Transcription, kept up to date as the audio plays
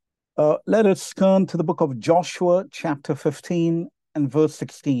Let us turn to the book of Joshua, chapter 15 and verse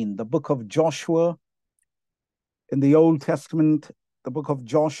 16. The book of Joshua in the Old Testament, the book of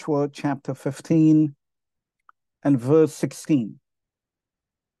Joshua, chapter 15 and verse 16.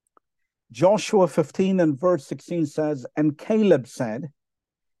 Joshua 15 and verse 16 says, "And Caleb said,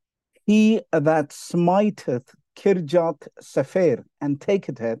 He that smiteth Kirjath Sepher and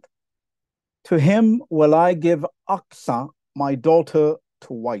taketh it, to him will I give Achsah, my daughter,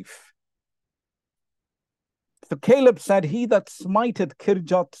 to wife." So Caleb said, "He that smiteth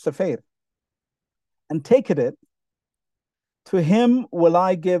Kirjath Sepher and taketh it, to him will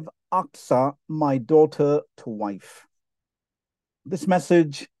I give Achsah, my daughter, to wife." This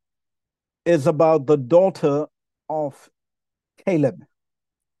message is about the daughter of Caleb,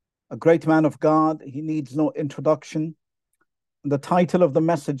 a great man of God. He needs no introduction. The title of the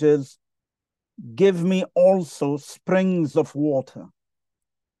message is, "Give me also springs of water."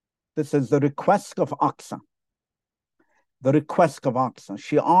 This is the request of Achsah. The request of Achsah.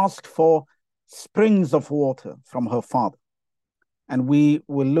 She asked for springs of water from her father. And we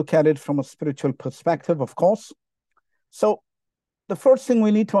will look at it from a spiritual perspective, of course. So the first thing we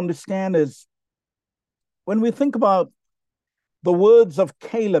need to understand is when we think about the words of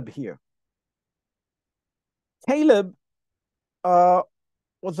Caleb here, Caleb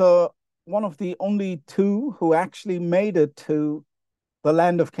was one of the only two who actually made it to the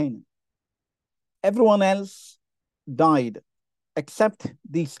land of Canaan. Everyone else died except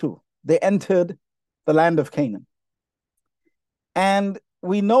these two. They entered the land of Canaan. And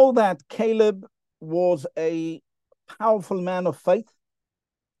we know that Caleb was a powerful man of faith.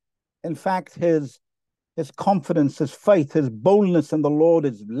 In fact, his confidence, his faith, his boldness in the Lord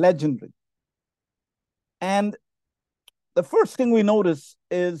is legendary. And the first thing we notice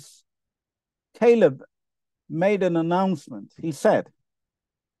is Caleb made an announcement. He said,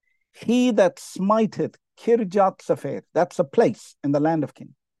 "He that smiteth Kirjath Sepher," that's a place in the land of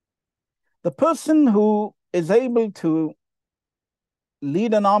Canaan. The person who is able to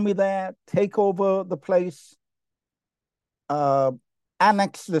lead an army there, take over the place,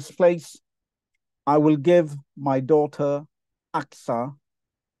 annex this place, I will give my daughter Achsah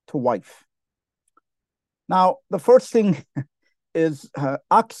to wife. Now, the first thing is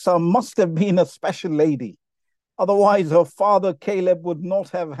Achsah must have been a special lady. Otherwise, her father Caleb would not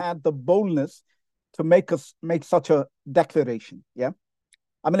have had the boldness to make such a declaration. Yeah,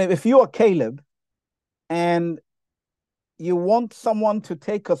 I mean, if you are Caleb and you want someone to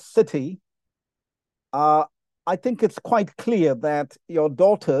take a city, I think it's quite clear that your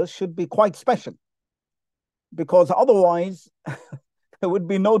daughter should be quite special, because otherwise there would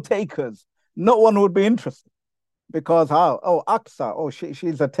be no takers. No one would be interested, because Achsah,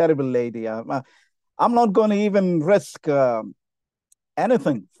 she's a terrible lady. I'm not going to even risk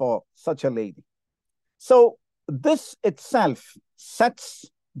anything for such a lady. So this itself sets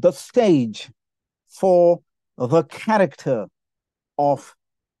the stage for the character of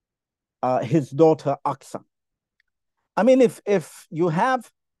his daughter Achsah. I mean, if you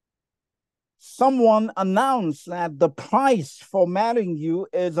have someone announce that the price for marrying you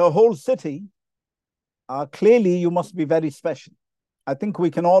is a whole city, clearly you must be very special. I think we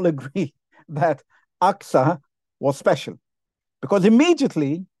can all agree that Achsah was special, because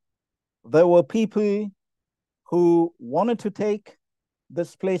immediately there were people who wanted to take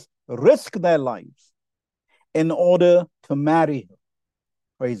this place, risk their lives in order to marry her.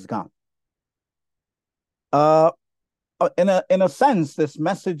 Praise God. In a sense, this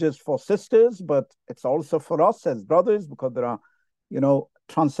message is for sisters, but it's also for us as brothers, because there are,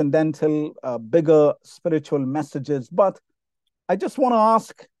 transcendental, bigger spiritual messages. But I just want to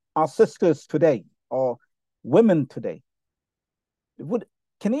ask our sisters today, or women today,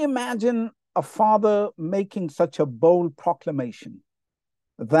 can you imagine a father making such a bold proclamation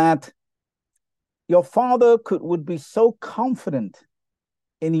that your father would be so confident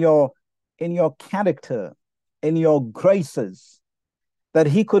in your character, in your graces, that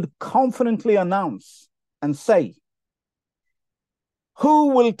he could confidently announce and say, "Who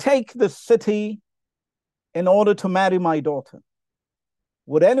will take this city in order to marry my daughter?"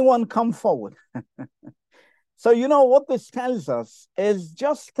 Would anyone come forward? So, what this tells us is,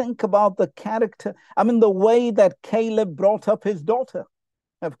 just think about the character. I mean, the way that Caleb brought up his daughter.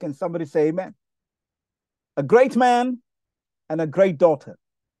 Can somebody say amen? A great man and a great daughter.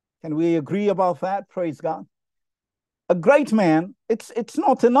 Can we agree about that? Praise God. A great man, it's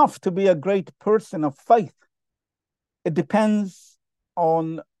not enough to be a great person of faith. It depends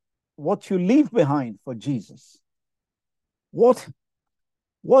on what you leave behind for Jesus.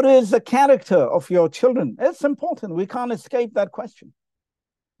 What is the character of your children? It's important. We can't escape that question.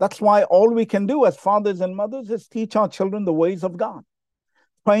 That's why all we can do as fathers and mothers is teach our children the ways of God,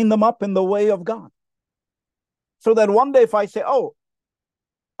 train them up in the way of God. So that one day if I say, oh,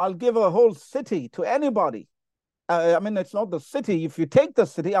 I'll give a whole city to anybody. I mean, it's not the city. If you take the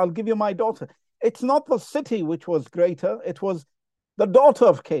city, I'll give you my daughter. It's not the city which was greater. It was the daughter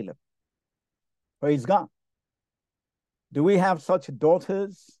of Caleb. Praise God. Do we have such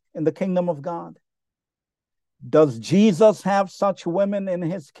daughters in the kingdom of God? Does Jesus have such women in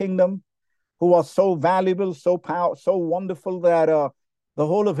his kingdom who are so valuable, so powerful, so wonderful that the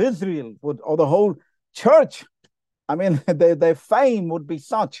whole of Israel would, or the whole church, I mean, their fame would be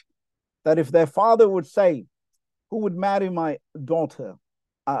such that if their father would say, who would marry my daughter?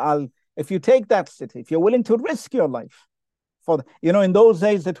 If you take that city, if you're willing to risk your life for, in those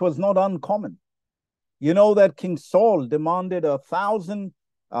days, it was not uncommon. You know that King Saul demanded 1,000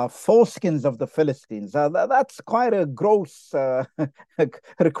 foreskins of the Philistines. That's quite a gross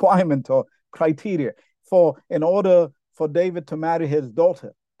requirement or criteria in order for David to marry his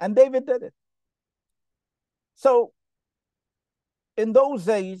daughter. And David did it. So in those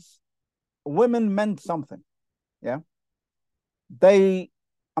days, women meant something. Yeah.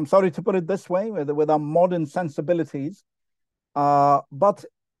 I'm sorry to put it this way, with our modern sensibilities, but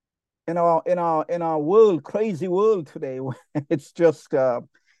in our world, crazy world today, it's just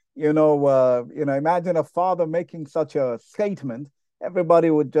imagine a father making such a statement. Everybody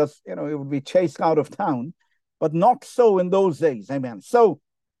would just, it would be chased out of town, but not so in those days. Amen. So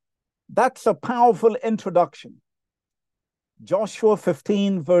that's a powerful introduction. Joshua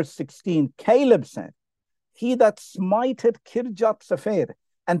 15, verse 16, Caleb said, he that smited Kirjath Sepher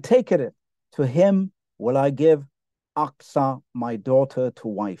and taketh it, to him will I give Achsah, my daughter, to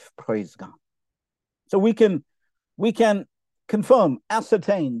wife. Praise God. So we can confirm,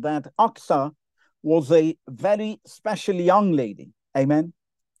 ascertain that Achsah was a very special young lady. Amen.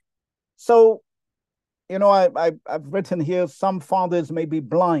 So, I've written here, some fathers may be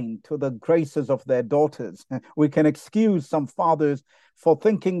blind to the graces of their daughters. We can excuse some fathers for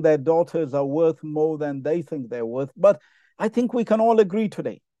thinking their daughters are worth more than they think they're worth. But I think we can all agree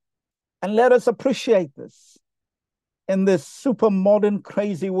today. And let us appreciate this. In this super modern,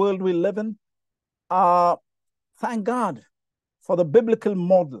 crazy world we live in, thank God for the biblical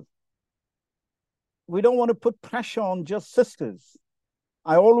model. We don't want to put pressure on just sisters.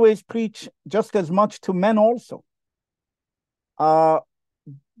 I always preach just as much to men also.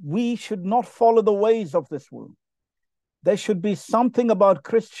 We should not follow the ways of this world. There should be something about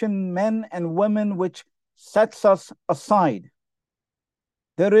Christian men and women which sets us aside.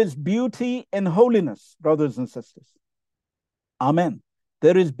 There is beauty in holiness, brothers and sisters. Amen.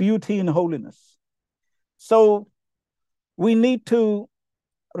 There is beauty in holiness. So we need to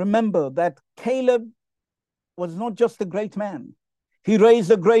remember that Caleb was not just a great man. He raised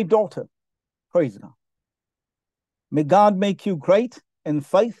a great daughter. Praise God. May God make you great in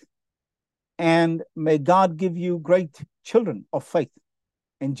faith, and may God give you great children of faith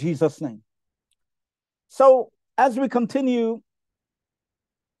in Jesus' name. So as we continue,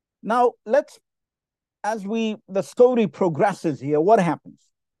 now the story progresses here, what happens?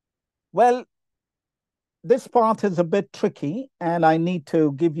 Well, this part is a bit tricky, and I need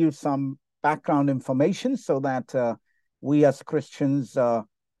to give you some background information so that we as Christians are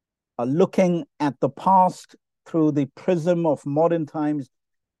looking at the past through the prism of modern times.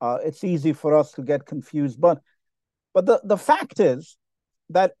 It's easy for us to get confused, but the fact is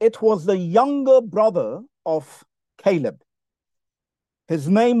that it was the younger brother of Caleb. His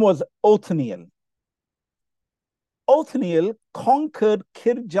name was Othniel. Othniel conquered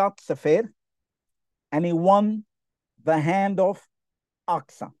Kirjath Sepher, and he won the hand of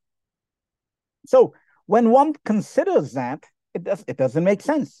Achsah. So when one considers that, it doesn't make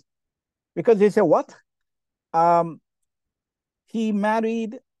sense, because they say, what? He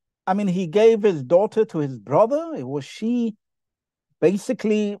gave his daughter to his brother. Was she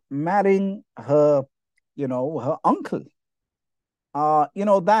basically marrying her, her uncle?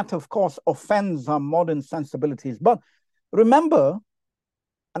 That of course offends our modern sensibilities. But remember,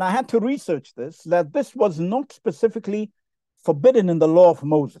 and I had to research this, that this was not specifically forbidden in the law of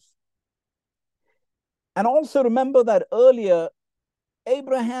Moses. And also remember that earlier,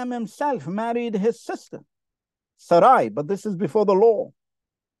 Abraham himself married his sister, Sarai, but this is before the law.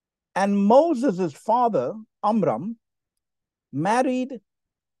 And Moses' father, Amram, married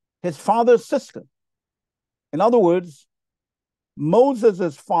his father's sister. In other words,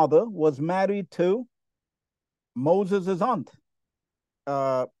 Moses' father was married to Moses' aunt.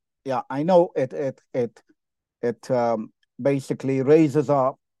 I know it basically raises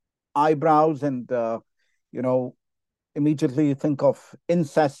our eyebrows and immediately you think of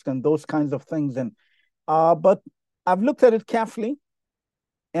incest and those kinds of things. But I've looked at it carefully,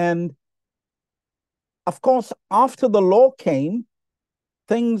 and of course, after the law came,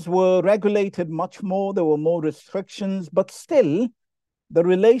 things were regulated much more. There were more restrictions, but still, the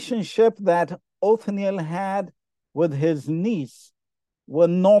relationship that Othniel had with his niece were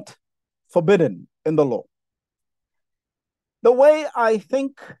not forbidden in the law. The way I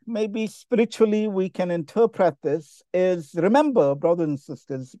think maybe spiritually we can interpret this is, remember, brothers and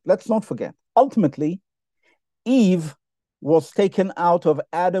sisters, let's not forget, ultimately, Eve was taken out of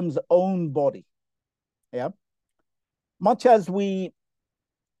Adam's own body. Yeah. Much as we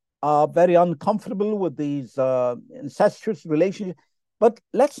are very uncomfortable with these incestuous relationships, but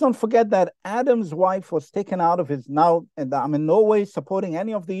let's not forget that Adam's wife was taken out of his now, and I'm in no way supporting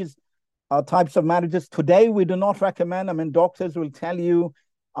any of these types of marriages. Today, we do not recommend. I mean, doctors will tell you,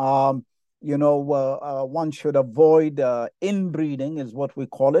 one should avoid inbreeding, is what we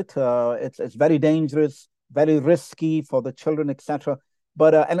call it. It's very dangerous, very risky for the children, etc.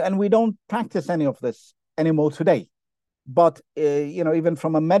 But and we don't practice any of this anymore today. But even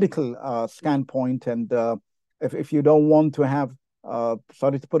from a medical standpoint, and if you don't want to have,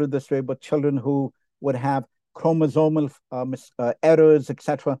 sorry to put it this way, but children who would have chromosomal errors,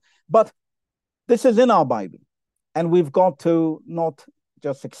 etc. But this is in our Bible, and we've got to not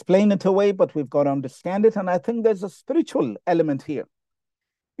just explain it away, but we've got to understand it. And I think there's a spiritual element here.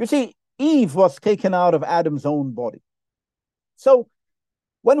 You see, Eve was taken out of Adam's own body. So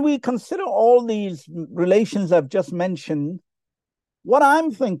when we consider all these relations I've just mentioned, what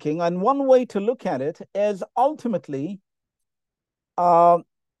I'm thinking, and one way to look at it, is ultimately Caleb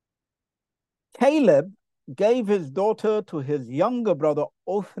gave his daughter to his younger brother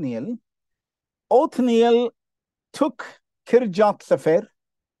Othniel. Othniel took Kirjath Sepher,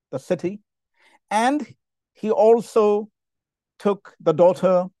 the city, and he also took the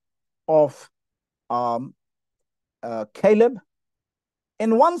daughter of Caleb.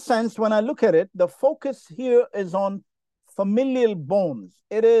 In one sense, when I look at it, the focus here is on familial bonds.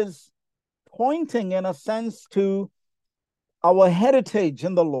 It is pointing, in a sense, to our heritage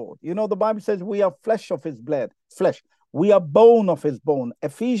in the Lord. You know, the Bible says we are flesh of his blood, flesh. We are bone of his bone.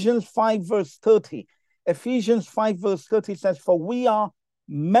 Ephesians 5 verse 30. Ephesians 5 verse 30 says, for we are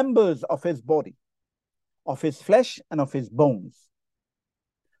members of his body, of his flesh and of his bones.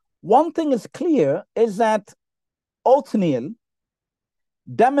 One thing is clear is that Othniel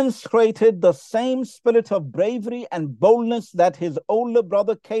demonstrated the same spirit of bravery and boldness that his older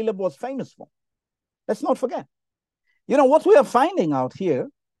brother Caleb was famous for. Let's not forget. You know, what we are finding out here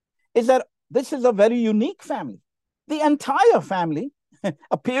is that this is a very unique family. The entire family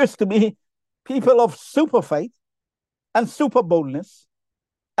appears to be people of super faith and super boldness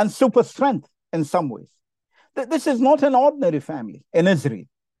and super strength in some ways. This is not an ordinary family in Israel.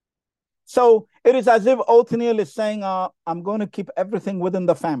 So it is as if Othniel is saying, I'm going to keep everything within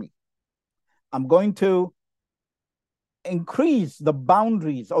the family. I'm going to increase the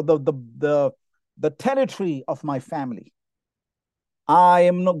boundaries or the territory of my family. I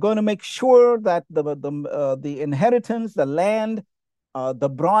am not going to make sure that the inheritance, the land, the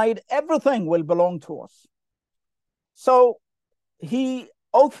bride, everything will belong to us. So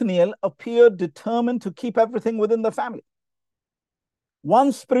Othniel appeared determined to keep everything within the family.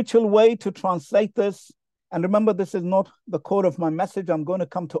 One spiritual way to translate this, and remember, this is not the core of my message. I'm going to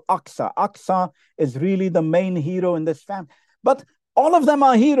come to Achsah. Achsah is really the main hero in this family. But all of them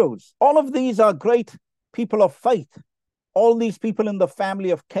are heroes. All of these are great people of faith. All these people in the family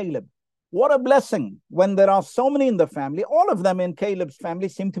of Caleb. What a blessing when there are so many in the family. All of them in Caleb's family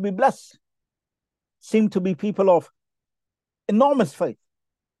seem to be blessed, seem to be people of enormous faith.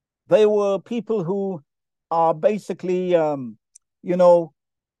 They were people who are basically,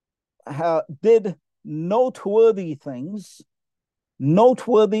 did noteworthy things,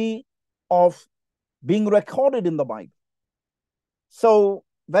 noteworthy of being recorded in the Bible. So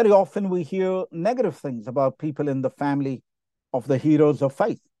very often we hear negative things about people in the family of the heroes of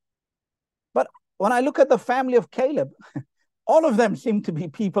faith. But when I look at the family of Caleb, all of them seem to be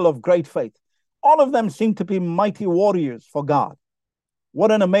people of great faith. All of them seem to be mighty warriors for God.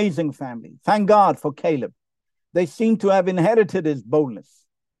 What an amazing family. Thank God for Caleb. They seem to have inherited his boldness.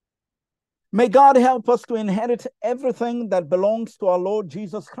 May God help us to inherit everything that belongs to our Lord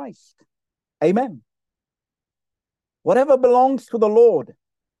Jesus Christ. Amen. Whatever belongs to the Lord,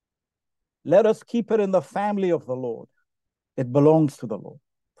 let us keep it in the family of the Lord. It belongs to the Lord.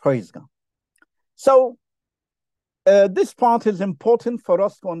 Praise God. So this part is important for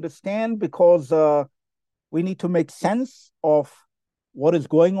us to understand because we need to make sense of what is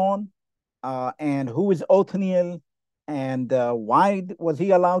going on and who is Othniel and why was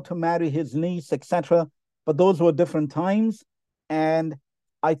he allowed to marry his niece, etc. But those were different times. And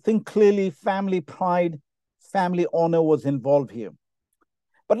I think clearly family pride, family honor was involved here.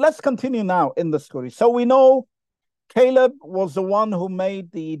 But let's continue now in the story. So we know Caleb was the one who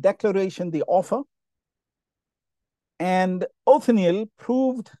made the declaration, the offer. And Othniel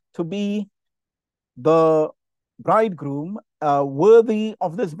proved to be the bridegroom worthy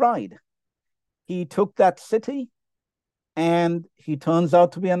of this bride. He took that city, and he turns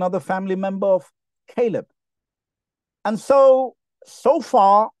out to be another family member of Caleb. And so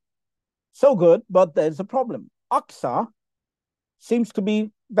far, so good, but there's a problem. Achsah seems to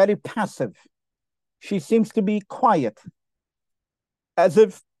be very passive. She seems to be quiet, as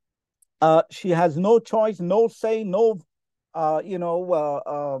if she has no choice, no say, no,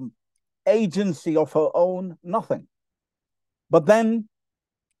 agency of her own, nothing. But then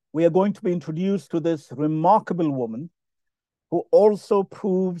we are going to be introduced to this remarkable woman who also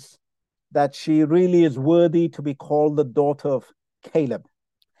proves that she really is worthy to be called the daughter of Caleb.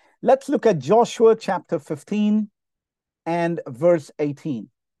 Let's look at Joshua chapter 15 and verse 18.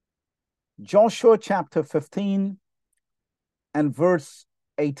 Joshua chapter 15 and verse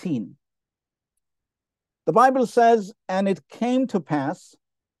 18. The Bible says, "And it came to pass,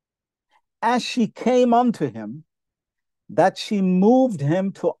 as she came unto him, that she moved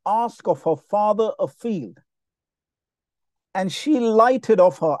him to ask of her father a field. And she lighted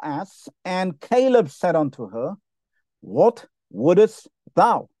off her ass, and Caleb said unto her, What wouldest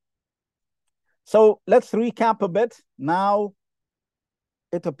thou?" So let's recap a bit. Now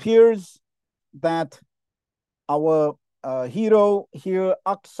it appears that our hero here,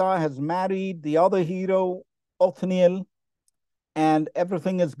 Achsah, has married the other hero, Othniel, and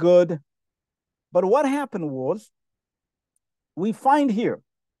everything is good. But what happened was, we find here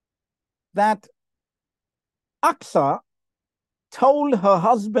that Achsah told her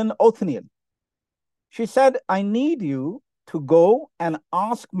husband Othniel, she said, "I need you to go and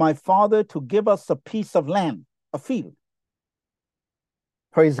ask my father to give us a piece of land, a field."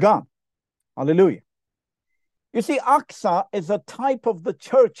 Praise God. Hallelujah. You see, Achsah is a type of the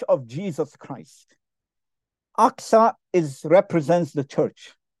church of Jesus Christ. Achsah represents the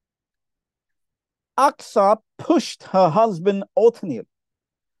church. Achsah pushed her husband Othniel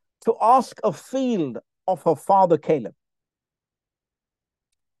to ask a field of her father Caleb.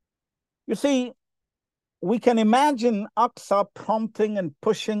 You see, we can imagine Achsah prompting and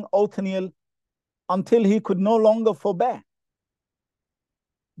pushing Othniel until he could no longer forbear.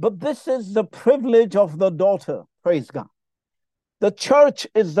 But this is the privilege of the daughter, praise God. The church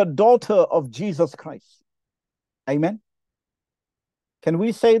is the daughter of Jesus Christ. Amen. Can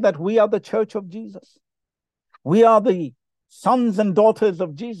we say that we are the church of Jesus? We are the sons and daughters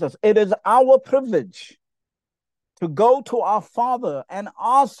of Jesus. It is our privilege to go to our Father and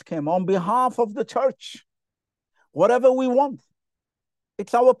ask him on behalf of the church whatever we want.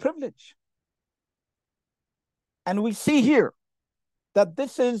 It's our privilege. And we see here that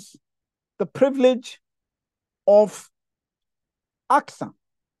this is the privilege of Achsah.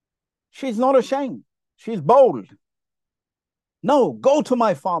 She's not ashamed. She's bold. "No, go to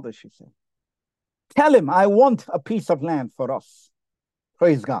my father," she said. "Tell him I want a piece of land for us."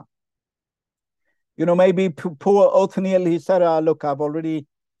 Praise God. You know, maybe poor Othniel, he said, "Look, I've already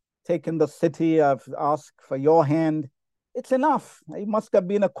taken the city. I've asked for your hand. It's enough." He must have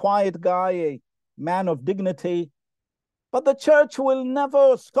been a quiet guy, a man of dignity. But the church will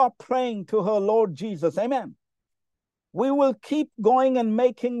never stop praying to her Lord Jesus. Amen. We will keep going and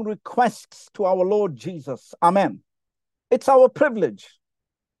making requests to our Lord Jesus. Amen. It's our privilege.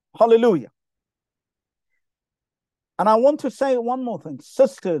 Hallelujah. And I want to say one more thing.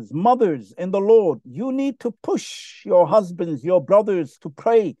 Sisters, mothers in the Lord, you need to push your husbands, your brothers to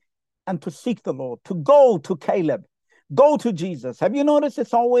pray and to seek the Lord, to go to Caleb, go to Jesus. Have you noticed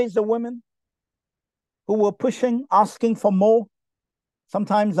it's always the women who were pushing, asking for more?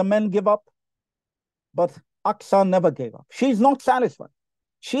 Sometimes the men give up, but Achsah never gave up. She's not satisfied.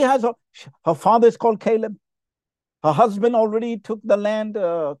 She has her father is called Caleb. Her husband already took the land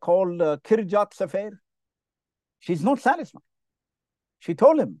called Kirjat Sefer. She's not satisfied. She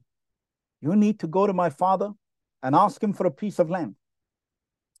told him, "You need to go to my father and ask him for a piece of land."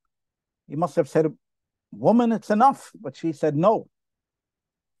 He must have said, "Woman, it's enough." But she said, "No."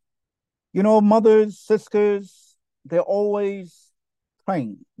 You know, mothers, sisters, they're always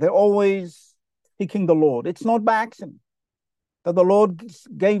praying. They're always seeking the Lord. It's not by accident that the Lord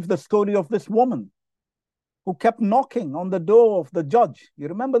gave the story of this woman who kept knocking on the door of the judge. You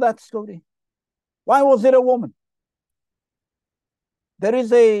remember that story? Why was it a woman? there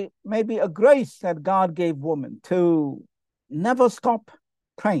is maybe a grace that God gave women to never stop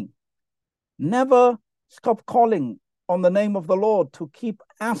praying, never stop calling on the name of the Lord, to keep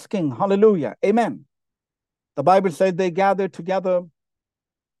asking. Hallelujah. Amen. The Bible said they gathered together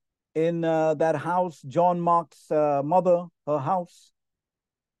in that house, John Mark's mother, her house.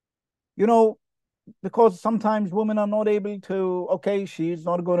 You know, because sometimes women are not able to, okay, she's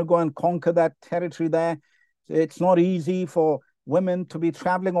not going to go and conquer that territory there. It's not easy for women to be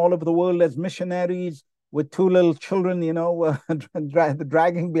traveling all over the world as missionaries with two little children,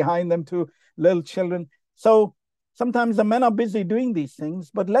 dragging behind them two little children. So sometimes the men are busy doing these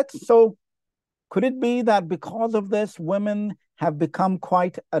things, but so could it be that because of this, women have become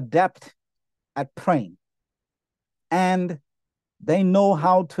quite adept at praying, and they know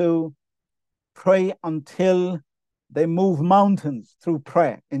how to pray until they move mountains through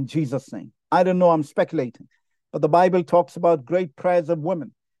prayer in Jesus' name? I don't know, I'm speculating. But the Bible talks about great prayers of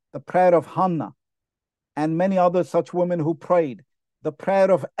women, the prayer of Hannah and many other such women who prayed, the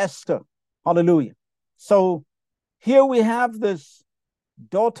prayer of Esther. Hallelujah. So here we have this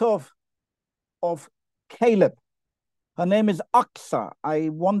daughter of Caleb. Her name is Achsah. I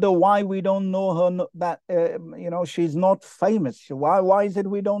wonder why we don't know her, that, she's not famous. Why is it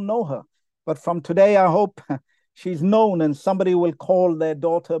we don't know her? But from today, I hope she's known and somebody will call their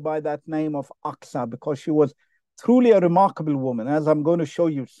daughter by that name of Achsah, because she was truly a remarkable woman, as I'm going to show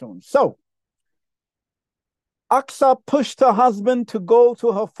you soon. So, Achsah pushed her husband to go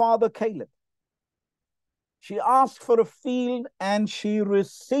to her father Caleb. She asked for a field and she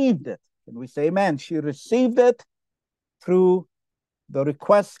received it. Can we say amen? She received it through the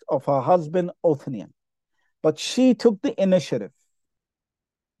request of her husband Othniel. But she took the initiative.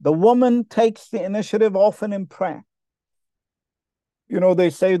 The woman takes the initiative often in prayer. You know,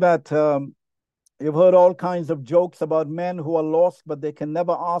 they say that you've heard all kinds of jokes about men who are lost, but they can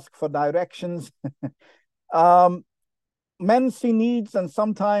never ask for directions. Men see needs, and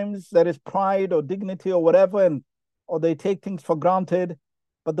sometimes there is pride or dignity or whatever, or they take things for granted,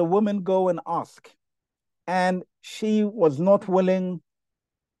 but the women go and ask. And she was not willing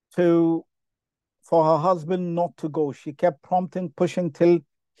for her husband not to go. She kept prompting, pushing till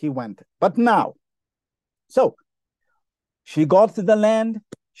he went. But now, so she got to the land,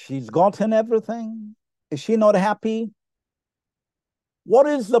 she's gotten everything. Is she not happy? What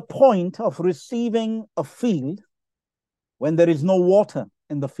is the point of receiving a field when there is no water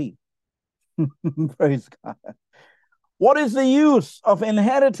in the field? Praise God. What is the use of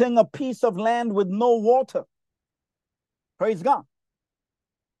inheriting a piece of land with no water? Praise God.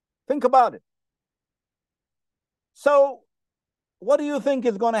 Think about it. So, what do you think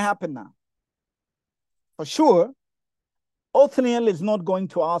is going to happen now? For sure, Othniel is not going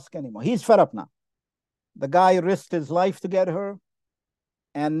to ask anymore. He's fed up now. The guy risked his life to get her,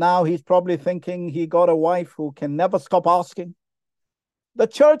 and now he's probably thinking he got a wife who can never stop asking. The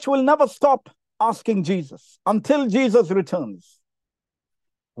church will never stop asking Jesus until Jesus returns.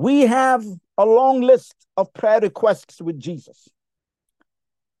 We have a long list of prayer requests with Jesus.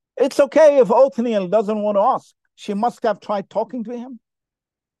 It's okay if Othniel doesn't want to ask. She must have tried talking to him.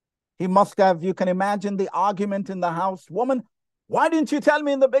 He must have, you can imagine the argument in the house. Woman, why didn't you tell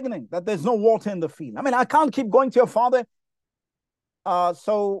me in the beginning that there's no water in the field? I mean, I can't keep going to your father.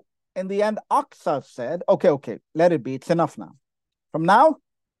 So in the end, Achsah said, okay, let it be. It's enough now. From now,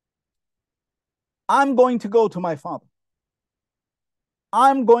 I'm going to go to my father.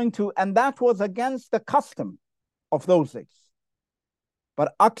 And that was against the custom of those days.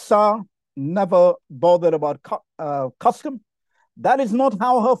 But Achsah never bothered about custom. That is not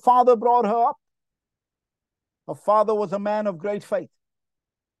how her father brought her up. Her father was a man of great faith.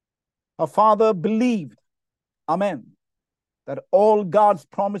 Her father believed, amen, that all God's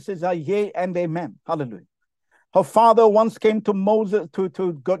promises are yea and amen. Hallelujah. Her father once came to Moses,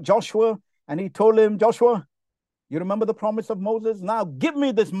 to Joshua, and he told him, Joshua, you remember the promise of Moses? Now give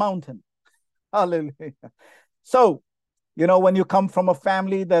me this mountain. Hallelujah. So, you know, when you come from a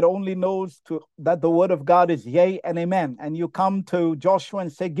family that only knows that the word of God is yea and amen, and you come to Joshua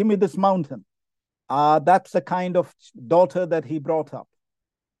and say, give me this mountain, that's the kind of daughter that he brought up.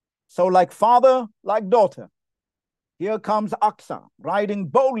 So like father, like daughter, here comes Achsah riding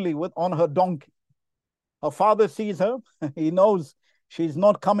boldly on her donkey. Her father sees her. He knows she's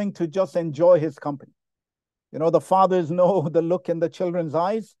not coming to just enjoy his company. You know, the fathers know the look in the children's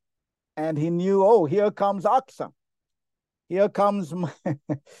eyes, and he knew, oh, here comes Achsah. Here comes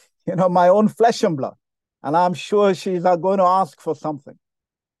my own flesh and blood. And I'm sure she's going to ask for something.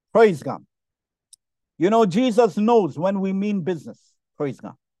 Praise God. You know, Jesus knows when we mean business. Praise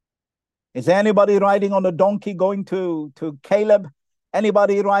God. Is there anybody riding on a donkey going to Caleb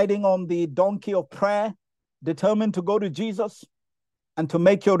Anybody riding on the donkey of prayer, determined to go to Jesus and to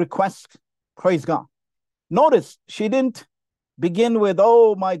make your request? Praise God. Notice she didn't begin with,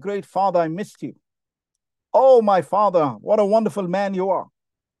 oh, my great Father, I missed you. Oh, my Father, what a wonderful man you are.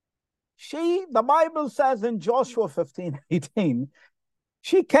 The Bible says in Joshua 15:18,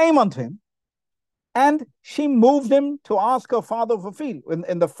 she came unto him and she moved him to ask her father for field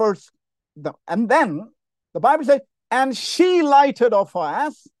in the first. And then the Bible says, and she lighted off her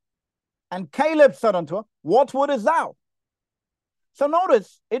ass, and Caleb said unto her, what wouldest thou? So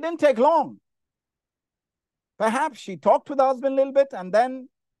notice, it didn't take long. Perhaps she talked with her husband a little bit, and then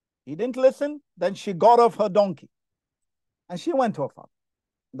he didn't listen. Then she got off her donkey, and she went to her father.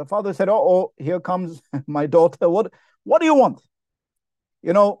 The father said, oh, here comes my daughter. What do you want?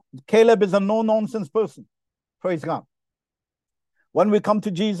 You know, Caleb is a no-nonsense person. Praise God. When we come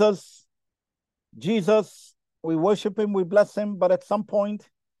to Jesus, we worship him, we bless him, but at some point,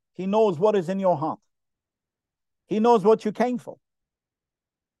 he knows what is in your heart. He knows what you came for.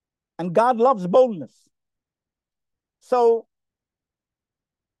 And God loves boldness. So,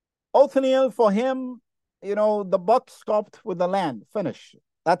 Othniel, for him, you know, the buck stopped with the land. Finish.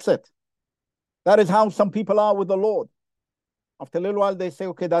 That's it. That is how some people are with the Lord. After a little while, they say,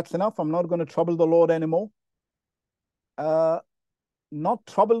 okay, that's enough. I'm not going to trouble the Lord anymore. Not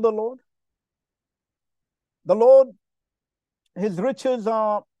trouble the Lord. The Lord, his riches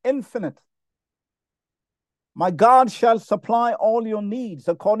are infinite. My God shall supply all your needs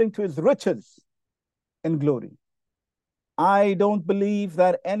according to his riches in glory. I don't believe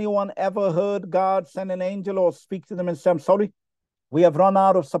that anyone ever heard God send an angel or speak to them and say, I'm sorry, we have run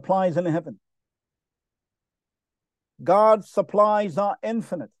out of supplies in heaven. God's supplies are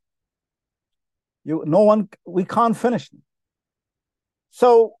infinite. We can't finish them.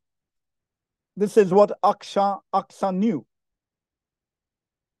 So this is what Achsah knew.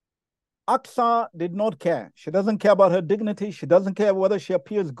 Achsah did not care. She doesn't care about her dignity. She doesn't care whether she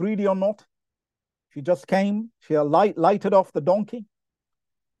appears greedy or not. She just came. She lighted off the donkey.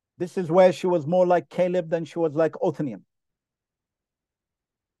 This is where she was more like Caleb than she was like Othniel.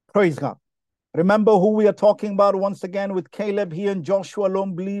 Praise God. Remember who we are talking about once again with Caleb. He and Joshua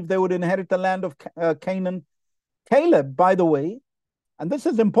alone believed they would inherit the land of Canaan. Caleb, by the way, and this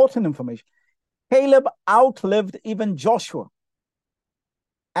is important information, Caleb outlived even Joshua.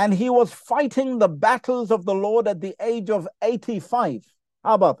 And he was fighting the battles of the Lord at the age of 85.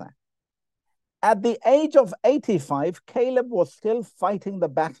 How about that? At the age of 85, Caleb was still fighting the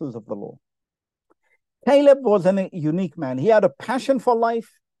battles of the Lord. Caleb was a unique man. He had a passion for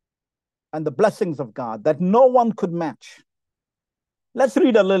life and the blessings of God that no one could match. Let's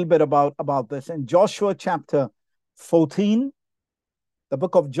read a little bit about this in Joshua chapter 14, the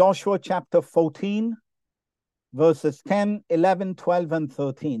book of Joshua chapter 14, verses 10, 11, 12, and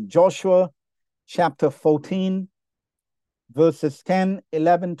 13. Joshua chapter 14, verses 10,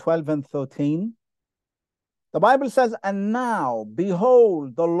 11, 12, and 13. The Bible says, and now,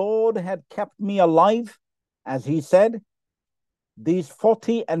 behold, the Lord had kept me alive, as he said, these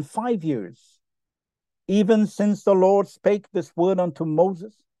 45 years, even since the Lord spake this word unto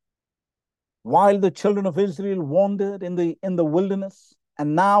Moses, while the children of Israel wandered in the wilderness.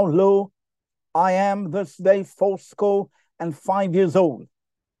 And now, lo, I am this day 85 years old.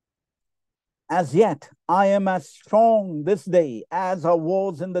 As yet, I am as strong this day as I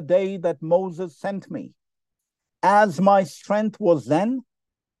was in the day that Moses sent me. As my strength was then,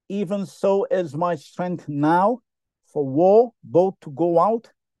 even so is my strength now for war, both to go out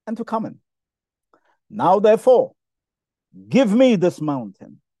and to come in. Now, therefore, give me this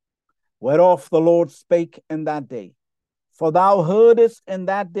mountain, whereof the Lord spake in that day. For thou heardest in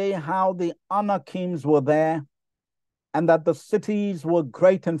that day how the Anakims were there, and that the cities were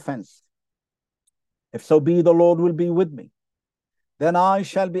great and fenced. If so be the Lord will be with me, then I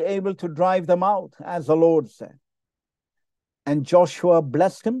shall be able to drive them out, as the Lord said. And Joshua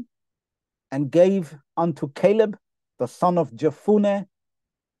blessed him and gave unto Caleb, the son of Jephunneh,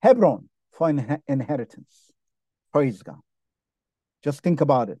 Hebron for inheritance. Praise God. Just think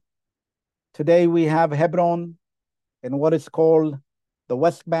about it. Today we have Hebron in what is called the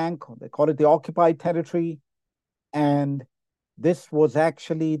West Bank. They call it the occupied territory. And this was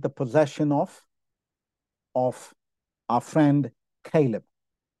actually the possession of our friend Caleb.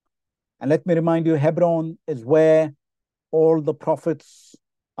 And let me remind you, Hebron is where all the prophets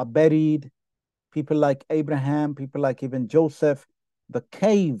are buried. People like Abraham, people like even Joseph, the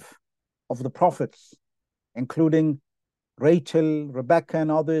cave of the prophets, including Rachel, Rebecca,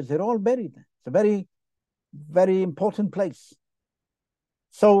 and others, they're all buried. It's a very, very important place.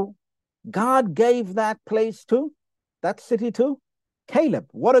 So God gave that place to, that city to Caleb,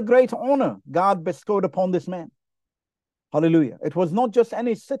 what a great honor God bestowed upon this man. Hallelujah. It was not just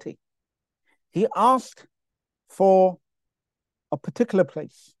any city. He asked for a particular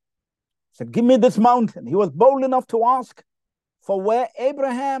place. He said, give me this mountain. He was bold enough to ask for where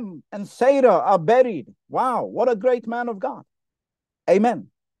Abraham and Sarah are buried. Wow, what a great man of God. Amen.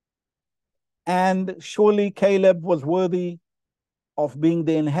 And surely Caleb was worthy of being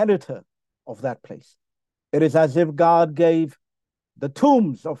the inheritor of that place. It is as if God gave the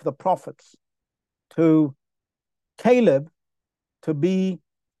tombs of the prophets to Caleb to be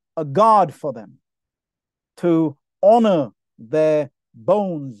a guard for them, to honor their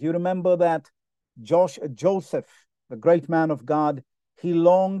bones. You remember that Joseph, the great man of God, he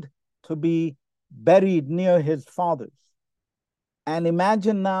longed to be buried near his fathers. And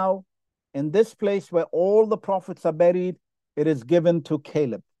imagine now, in this place where all the prophets are buried, it is given to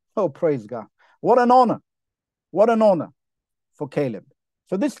Caleb. Oh, praise God. What an honor. What an honor for Caleb.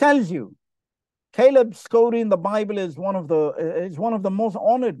 So this tells you, Caleb's story in the Bible is one of the most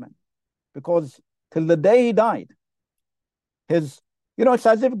honored men, because till the day he died, it's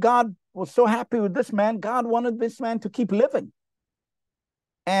as if God was so happy with this man. God wanted this man to keep living.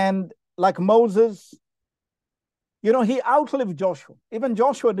 And like Moses, he outlived Joshua. Even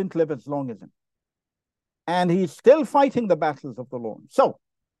Joshua didn't live as long as him. And he's still fighting the battles of the Lord. So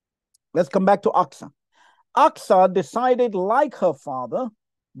let's come back to Achsah. Achsah decided, like her father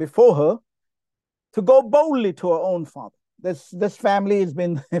before her, to go boldly to her own father. This family has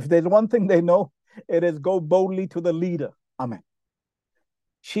been, if there's one thing they know, it is go boldly to the leader. Amen.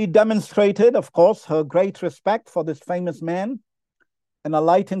 She demonstrated, of course, her great respect for this famous man in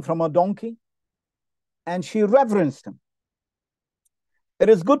alighting from her donkey, and she reverenced him. It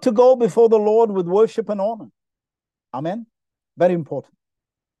is good to go before the Lord with worship and honor. Amen. Very important.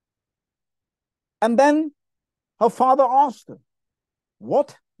 And then her father asked her,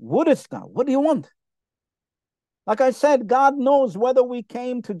 what wouldest thou? What do you want? Like I said, God knows whether we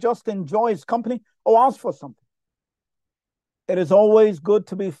came to just enjoy his company or ask for something. It is always good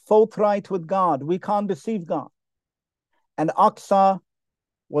to be forthright with God. We can't deceive God. And Achsah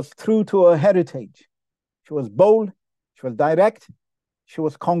was true to her heritage. She was bold, she was direct, she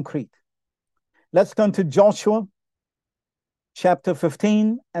was concrete. Let's turn to Joshua chapter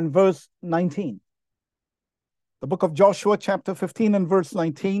 15 and verse 19. The book of Joshua chapter 15 and verse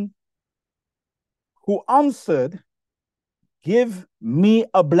 19. Who answered, give me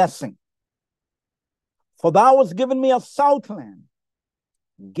a blessing. For thou hast given me a south land.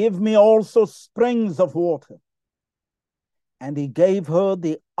 Give me also springs of water. And he gave her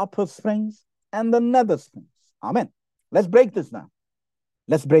the upper springs and the nether springs. Amen. Let's break this down.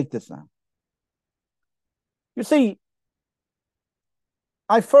 Let's break this down. You see,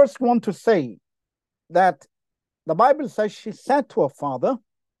 I first want to say that the Bible says she said to her father,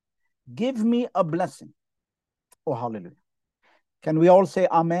 give me a blessing. Oh, hallelujah. Can we all say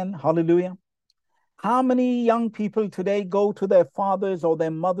amen? Hallelujah. How many young people today go to their fathers or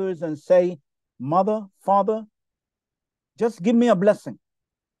their mothers and say, mother, father, just give me a blessing.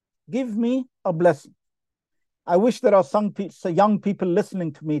 Give me a blessing. I wish there are some young people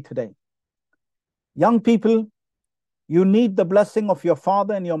listening to me today. Young people, you need the blessing of your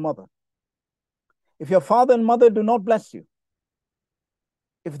father and your mother. If your father and mother do not bless you,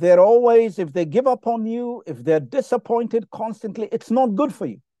 if they give up on you, if they're disappointed constantly, it's not good for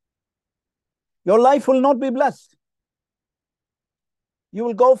you. Your life will not be blessed. You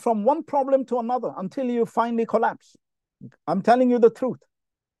will go from one problem to another until you finally collapse. I'm telling you the truth.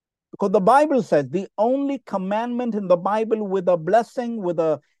 Because the Bible says the only commandment in the Bible with a blessing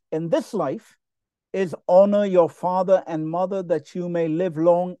in this life is honor your father and mother that you may live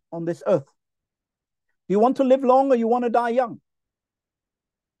long on this earth. Do you want to live long or you want to die young?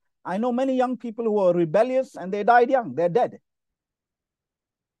 I know many young people who are rebellious and they died young. They're dead.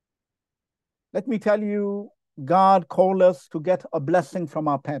 Let me tell you, God called us to get a blessing from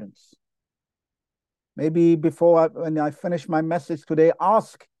our parents. Maybe when I finish my message today,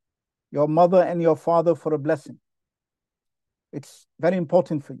 ask your mother and your father for a blessing. It's very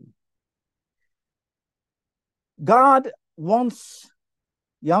important for you. God wants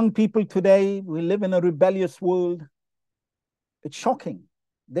young people today. We live in a rebellious world. It's shocking.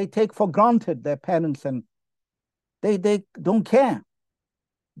 They take for granted their parents and they don't care.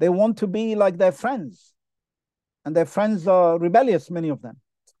 They want to be like their friends. And their friends are rebellious, many of them.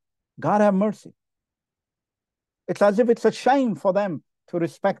 God have mercy. It's as if it's a shame for them to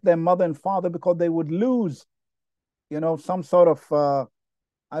respect their mother and father because they would lose, some sort of,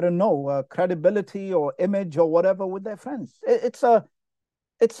 credibility or image or whatever with their friends. It's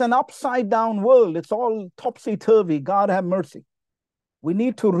an upside down world. It's all topsy-turvy. God have mercy. We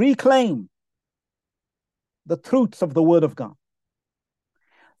need to reclaim the truths of the Word of God.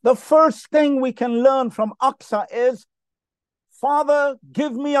 The first thing we can learn from Achsah is, Father,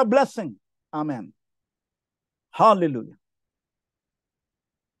 give me a blessing. Amen. Hallelujah.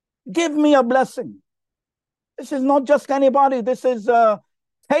 Give me a blessing. This is not just anybody. This is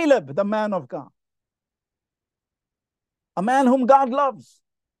Caleb, the man of God. A man whom God loves.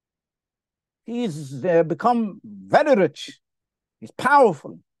 He's become very rich. He's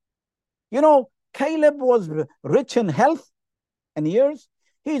powerful. You know, Caleb was rich in health and years.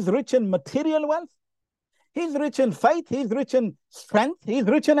 He's rich in material wealth. He's rich in faith. He's rich in strength. He's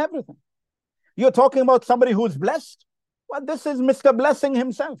rich in everything. You're talking about somebody who's blessed? Well, this is Mr. Blessing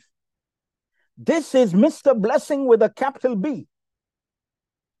himself. This is Mr. Blessing with a capital B.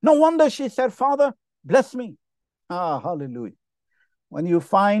 No wonder she said, Father, bless me. Ah, hallelujah. When you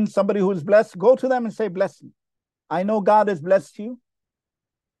find somebody who's blessed, go to them and say, bless me. I know God has blessed you,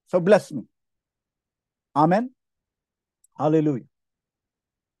 so bless me. Amen. Hallelujah.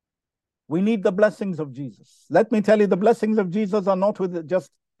 We need the blessings of Jesus. Let me tell you, the blessings of Jesus are not with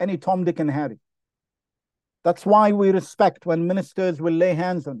just any Tom, Dick, and Harry. That's why we respect when ministers will lay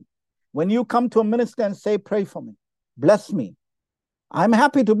hands on you. When you come to a minister and say, pray for me, bless me, I'm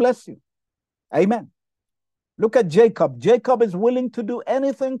happy to bless you. Amen. Look at Jacob. Jacob is willing to do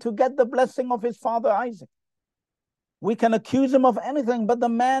anything to get the blessing of his father Isaac. We can accuse him of anything, but the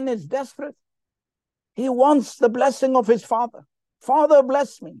man is desperate. He wants the blessing of his father. Father,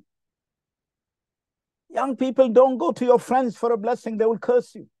 bless me. Young people, don't go to your friends for a blessing. They will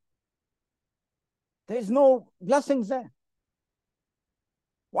curse you. There's no blessings there.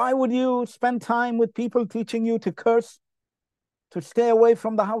 Why would you spend time with people teaching you to curse, to stay away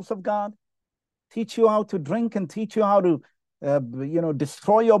from the house of God, teach you how to drink and teach you how to,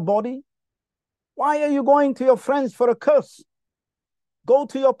 destroy your body? Why are you going to your friends for a curse? Go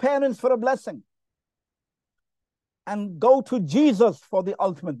to your parents for a blessing. And go to Jesus for the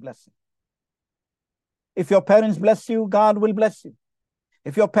ultimate blessing. If your parents bless you, God will bless you.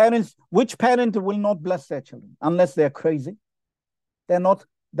 If your parents, which parent will not bless their children unless they're crazy? They're not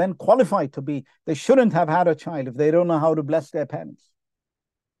then qualified to be, they shouldn't have had a child if they don't know how to bless their parents.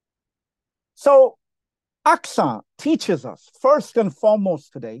 So Achsah teaches us, first and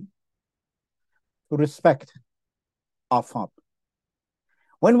foremost today, to respect our Father.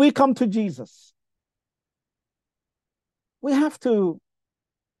 When we come to Jesus, we have to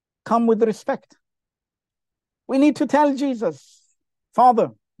come with respect. We need to tell Jesus,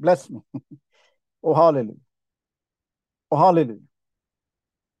 Father, bless me. Oh, hallelujah. Oh, hallelujah.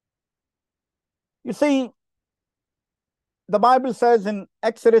 You see, the Bible says in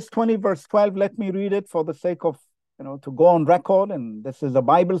Exodus 20, verse 12, let me read it for the sake of, to go on record. And this is a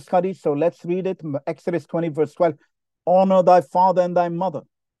Bible study, so let's read it. Exodus 20, verse 12. Honor thy father and thy mother,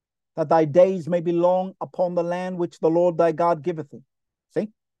 that thy days may be long upon the land which the Lord thy God giveth thee.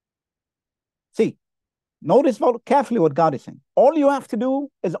 See, notice carefully what God is saying. All you have to do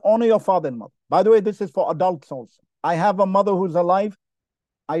is honor your father and mother. By the way, this is for adults also. I have a mother who's alive.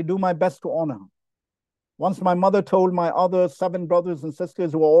 I do my best to honor her. Once my mother told my other 7 brothers and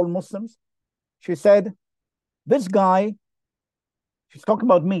sisters who are all Muslims, she said, this guy, she's talking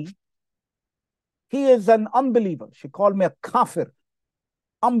about me, he is an unbeliever. She called me a kafir,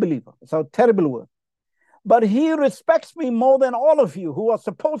 unbeliever. It's a terrible word. But he respects me more than all of you who are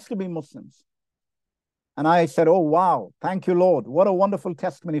supposed to be Muslims. And I said, oh, wow, thank you, Lord. What a wonderful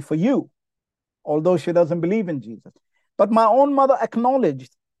testimony for you, although she doesn't believe in Jesus. But my own mother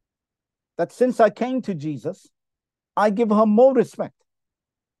acknowledged that since I came to Jesus, I give her more respect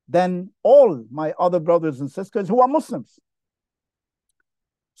than all my other brothers and sisters who are Muslims.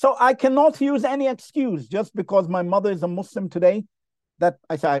 So I cannot use any excuse just because my mother is a Muslim today that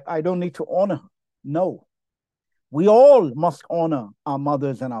I say I don't need to honor her. No. We all must honor our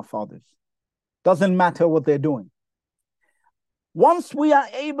mothers and our fathers. Doesn't matter what they're doing. Once we are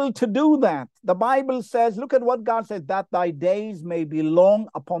able to do that, the Bible says, look at what God says, that thy days may be long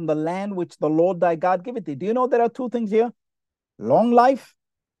upon the land which the Lord thy God giveth thee. Do you know there are 2 things here? Long life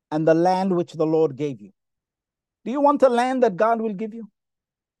and the land which the Lord gave you. Do you want a land that God will give you?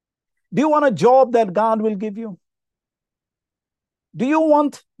 Do you want a job that God will give you? Do you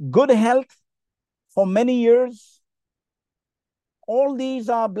want good health for many years? All these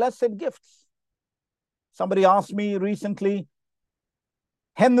are blessed gifts. Somebody asked me recently,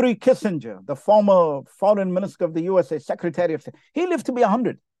 Henry Kissinger, the former foreign minister of the USA, Secretary of State, he lived to be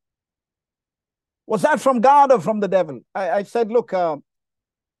 100. Was that from God or from the devil? I said, look,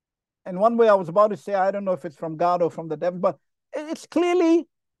 in one way I was about to say, I don't know if it's from God or from the devil, but it's clearly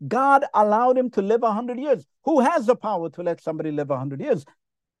God allowed him to live 100 years. Who has the power to let somebody live 100 years?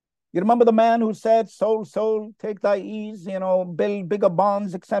 You remember the man who said, soul, soul, take thy ease, build bigger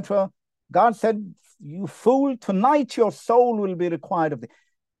barns, etc. God said, you fool, tonight your soul will be required of thee.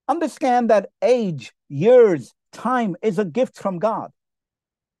 Understand that age, years, time is a gift from God.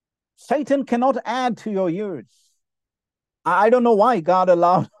 Satan cannot add to your years. I don't know why God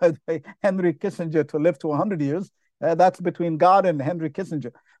allowed Henry Kissinger to live to 100 years. That's between God and Henry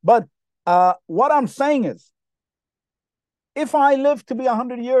Kissinger. But what I'm saying is, if I live to be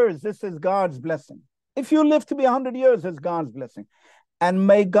 100 years, this is God's blessing. If you live to be 100 years, it's God's blessing. And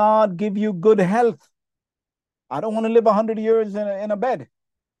may God give you good health. I don't want to live 100 years in a bed,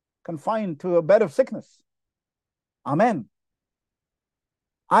 confined to a bed of sickness. Amen.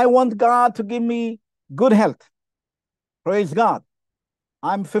 I want God to give me good health. Praise God.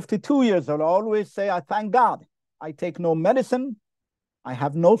 I'm 52 years old. I always say, I thank God. I take no medicine. I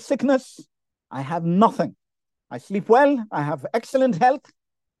have no sickness. I have nothing. I sleep well. I have excellent health.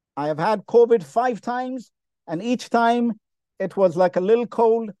 I have had COVID 5 times, and each time it was like a little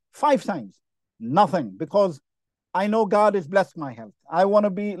cold 5 times. Nothing, because I know God has blessed my health. I want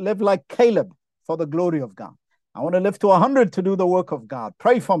to live like Caleb for the glory of God. I want to live to 100 to do the work of God.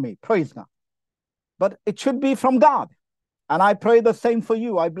 Pray for me. Praise God. But it should be from God. And I pray the same for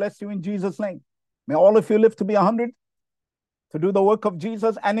you. I bless you in Jesus' name. May all of you live to be 100 to do the work of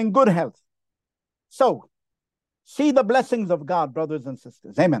Jesus and in good health. So, see the blessings of God, brothers and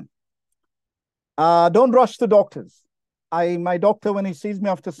sisters. Amen. Don't rush to doctors. My doctor, when he sees me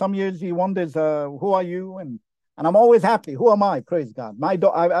after some years, he wonders, who are you? And I'm always happy. Who am I? Praise God.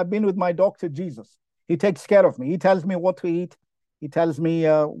 I've been with my doctor, Jesus. He takes care of me. He tells me what to eat. He tells me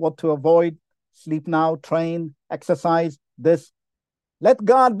what to avoid. Sleep now, train, exercise, this. Let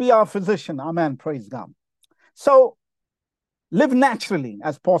God be our physician. Amen. Praise God. So live naturally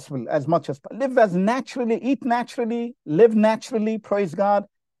as possible, as much as live as naturally, eat naturally, live naturally. Praise God,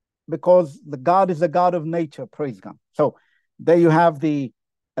 because the God is a God of nature. Praise God. So there you have the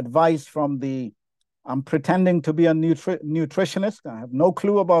advice from I'm pretending to be a nutritionist. I have no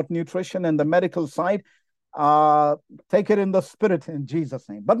clue about nutrition and the medical side. Take it in the spirit in Jesus'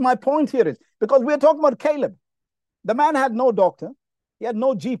 name. But my point here is, because we're talking about Caleb. The man had no doctor. He had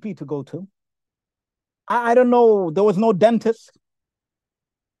no GP to go to. I don't know. There was no dentist.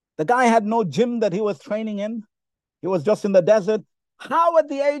 The guy had no gym that he was training in. He was just in the desert. How at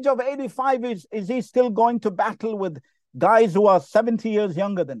the age of 85 is he still going to battle with guys who are 70 years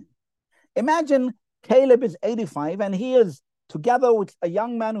younger than him? Imagine Caleb is 85 and he is together with a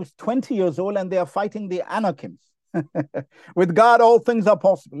young man who's 20 years old and they are fighting the Anakims. With God, all things are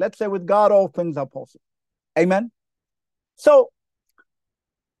possible. Let's say with God, all things are possible. Amen. So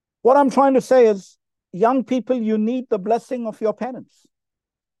what I'm trying to say is, young people, you need the blessing of your parents.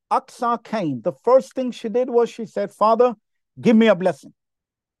 Achsah came. The first thing she did was she said, Father, give me a blessing.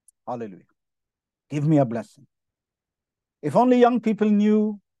 Hallelujah. Give me a blessing. If only young people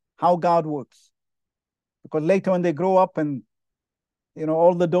knew how God works. Because later when they grow up and,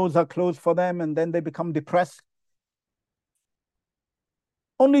 all the doors are closed for them and then they become depressed.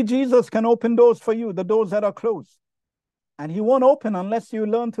 Only Jesus can open doors for you, the doors that are closed. And he won't open unless you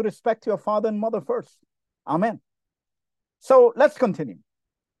learn to respect your father and mother first. Amen. So let's continue.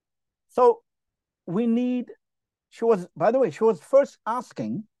 So she was first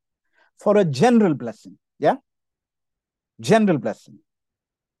asking for a general blessing. Yeah? General blessing.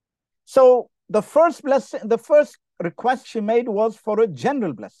 So the first request she made was for a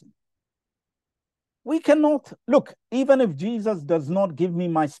general blessing. We cannot, look, even if Jesus does not give me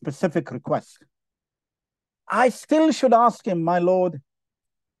my specific request, I still should ask him, my Lord,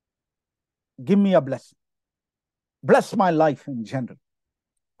 give me a blessing. Bless my life in general.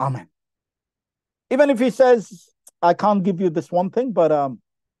 Amen. Even if he says, I can't give you this one thing, but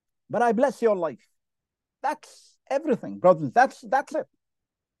I bless your life. That's everything, brothers. That's it.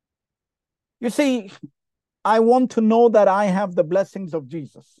 You see, I want to know that I have the blessings of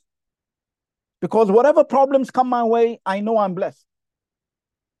Jesus. Because whatever problems come my way, I know I'm blessed.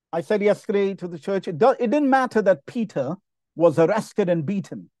 I said yesterday to the church, it didn't matter that Peter was arrested and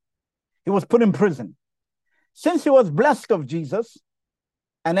beaten. He was put in prison. Since he was blessed of Jesus,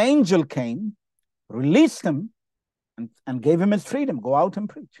 an angel came, released him, and gave him his freedom. Go out and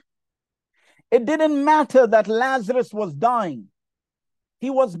preach. It didn't matter that Lazarus was dying. He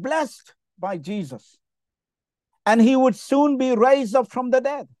was blessed by Jesus. And he would soon be raised up from the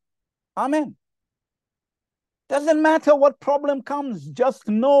dead. Amen. Doesn't matter what problem comes, just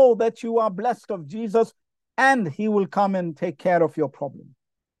know that you are blessed of Jesus and he will come and take care of your problem.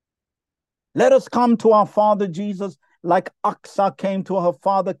 Let us come to our Father Jesus like Achsah came to her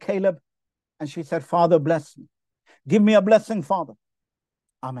father Caleb, and she said, Father, bless me. Give me a blessing, Father.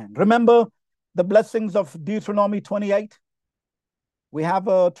 Amen. Remember the blessings of Deuteronomy 28? We have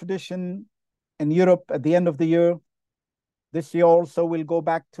a tradition in Europe at the end of the year. This year also we'll go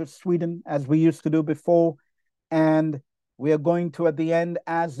back to Sweden as we used to do before. And we are going to, at the end,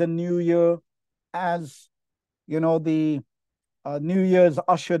 as the new year, as you know, the New Year's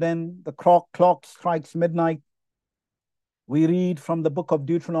ushered in, the clock strikes midnight. We read from the book of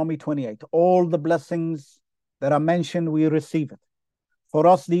Deuteronomy 28. All the blessings that are mentioned, we receive it. For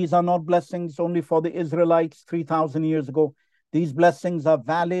us, these are not blessings only for the Israelites 3,000 years ago. These blessings are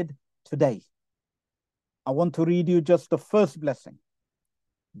valid today. I want to read you just the first blessing.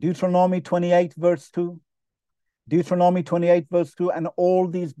 Deuteronomy 28, verse 2. Deuteronomy 28, verse 2. And all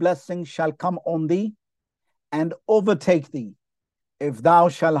these blessings shall come on thee and overtake thee, if thou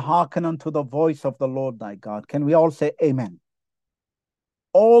shalt hearken unto the voice of the Lord thy God. Can we all say amen?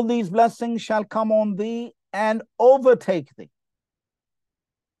 All these blessings shall come on thee and overtake thee.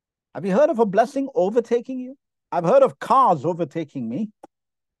 Have you heard of a blessing overtaking you? I've heard of cars overtaking me.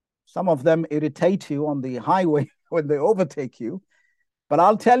 Some of them irritate you on the highway when they overtake you. But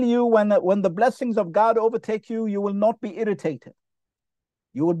I'll tell you, when the blessings of God overtake you, you will not be irritated.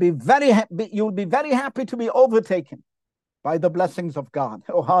 You will be very happy to be overtaken by the blessings of God.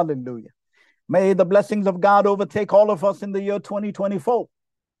 Oh, hallelujah. May the blessings of God overtake all of us in the year 2024.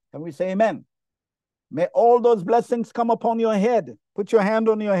 Can we say amen? May all those blessings come upon your head. Put your hand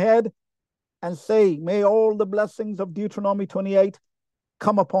on your head and say, may all the blessings of Deuteronomy 28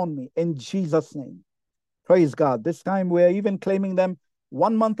 come upon me in Jesus' name. Praise God. This time we're even claiming them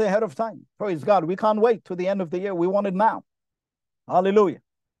 1 month ahead of time. Praise God. We can't wait to the end of the year. We want it now. Hallelujah.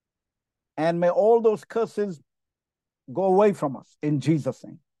 And may all those curses go away from us in Jesus'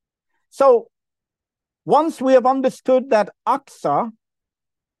 name. So once we have understood that Achsah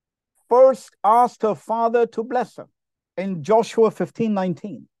first asked her father to bless her in Joshua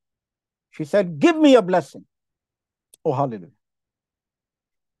 15:19, she said, give me a blessing. Oh, hallelujah.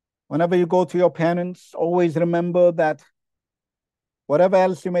 Whenever you go to your parents, always remember that whatever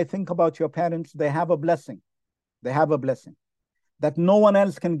else you may think about your parents, they have a blessing. They have a blessing that no one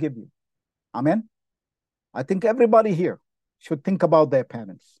else can give you. Amen. I think everybody here should think about their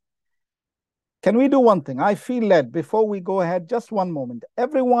parents. Can we do one thing? I feel led before we go ahead, just one moment.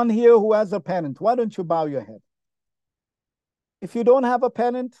 Everyone here who has a parent, why don't you bow your head? If you don't have a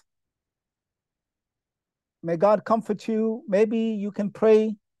parent, may God comfort you. Maybe you can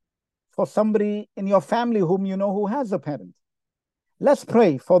pray for somebody in your family whom you know who has a parent. Let's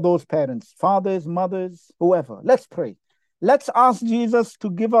pray for those parents, fathers, mothers, whoever. Let's pray. Let's ask Jesus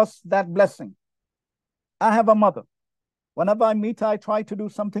to give us that blessing. I have a mother. Whenever I meet her, I try to do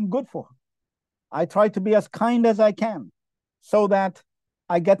something good for her. I try to be as kind as I can so that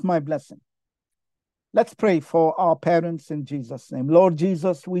I get my blessing. Let's pray for our parents in Jesus' name. Lord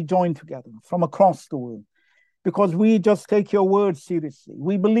Jesus, we join together from across the world because we just take your word seriously.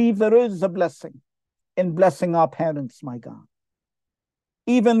 We believe there is a blessing in blessing our parents, my God.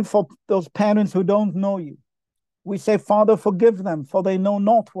 Even for those parents who don't know you, we say, Father, forgive them, for they know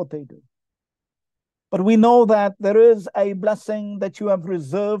not what they do. But we know that there is a blessing that you have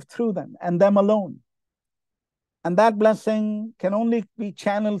reserved through them and them alone. And that blessing can only be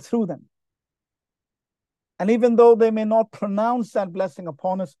channeled through them. And even though they may not pronounce that blessing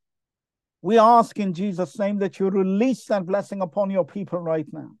upon us, we ask in Jesus' name that you release that blessing upon your people right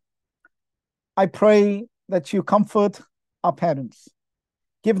now. I pray that you comfort our parents.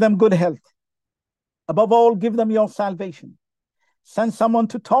 Give them good health. Above all, give them your salvation. Send someone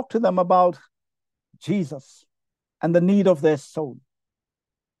to talk to them about Jesus and the need of their soul.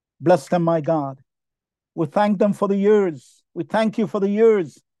 Bless them, my God. We thank them for the years. We thank you for the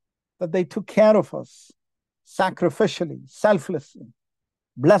years that they took care of us sacrificially, selflessly.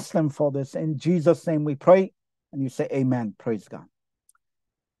 Bless them for this. In Jesus' name we pray. And you say amen. Praise God.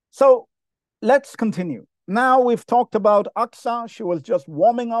 So let's continue. Now we've talked about Achsah. She was just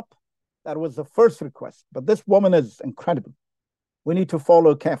warming up. That was the first request. But this woman is incredible. We need to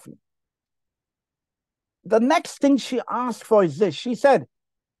follow carefully. The next thing she asked for is this. She said,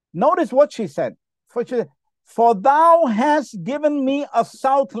 notice what she said. For thou hast given me a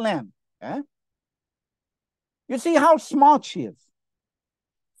south land. Eh? You see how smart she is.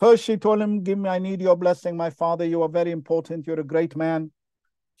 First, she told him, I need your blessing, my father. You are very important. You're a great man.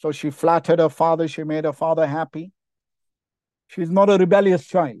 So she flattered her father. She made her father happy. She's not a rebellious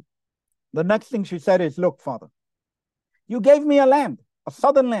child. The next thing she said is, look, Father, you gave me a land, a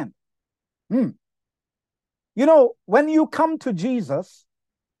southern land. You know, when you come to Jesus,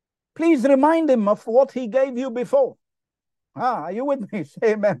 please remind him of what he gave you before. Are you with me?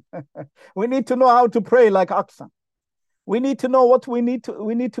 Say amen. We need to know how to pray like Achsah. We need to know what we need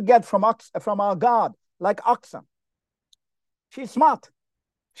to get from our God, like Achsah. She's smart.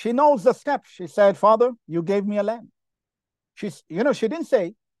 She knows the steps. She said, Father, you gave me a lamb. She didn't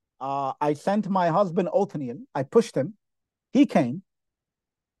say, I sent my husband Othniel. I pushed him. He came.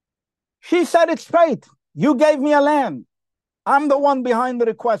 She said it straight. You gave me a lamb. I'm the one behind the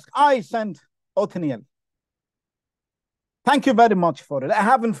request. I sent Othniel. Thank you very much for it. I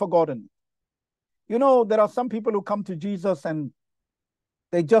haven't forgotten. There are some people who come to Jesus and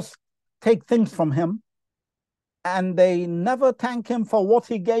they just take things from him and they never thank him for what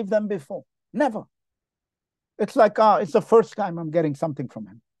he gave them before. Never. It's like, it's the first time I'm getting something from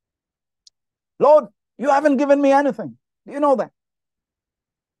him. Lord, you haven't given me anything. Do you know that?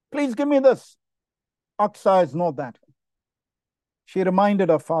 Please give me this. Achsah is not that. She reminded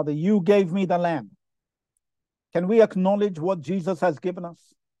her father, you gave me the lamb. Can we acknowledge what Jesus has given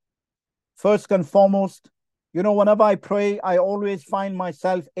us? First and foremost, whenever I pray, I always find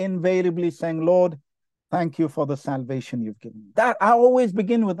myself invariably saying, Lord, thank you for the salvation you've given me. That I always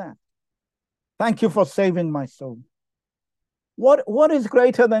begin with that. Thank you for saving my soul. What is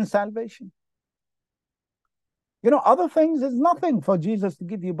greater than salvation? Other things is nothing for Jesus to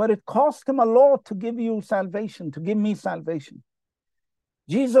give you, but it cost him a lot to give you salvation, to give me salvation.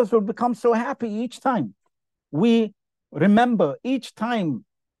 Jesus will become so happy each time we remember, each time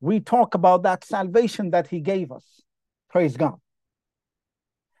we talk about that salvation that he gave us. Praise God.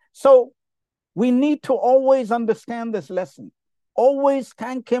 So we need to always understand this lesson. Always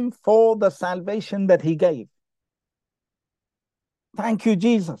thank him for the salvation that he gave. Thank you,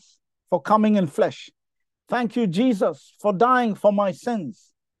 Jesus, for coming in flesh. Thank you, Jesus, for dying for my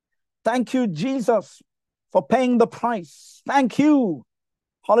sins. Thank you, Jesus, for paying the price. Thank you,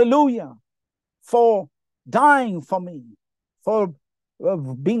 hallelujah, for dying for me, for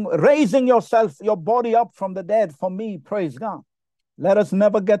raising your body up from the dead for me. Praise God. Let us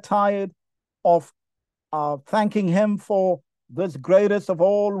never get tired of thanking him for this greatest of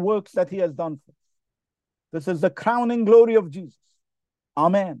all works that he has done for us. This is the crowning glory of Jesus.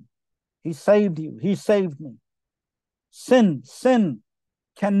 Amen. He saved you. He saved me. Sin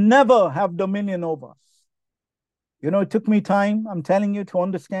can never have dominion over us. It took me time, I'm telling you, to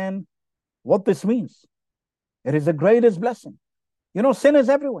understand what this means. It is the greatest blessing. Sin is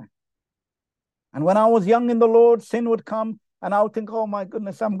everywhere. And when I was young in the Lord, sin would come and I would think, oh my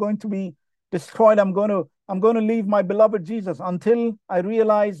goodness, I'm going to be destroyed. I'm going to leave my beloved Jesus, until I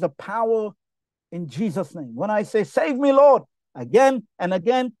realize the power in Jesus' name. When I say, save me, Lord, again and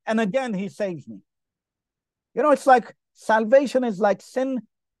again and again, he saves me. It's like salvation is like sin.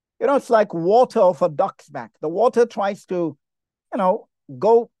 It's like water off a duck's back. The water tries to,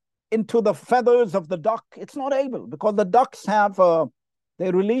 go into the feathers of the duck. It's not able, because the ducks have,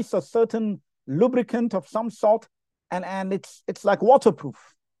 they release a certain lubricant of some sort, and it's like waterproof.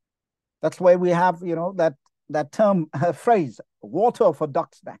 That's why we have, that term, phrase, water off a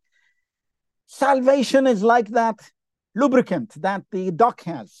duck's back. Salvation is like that lubricant that the duck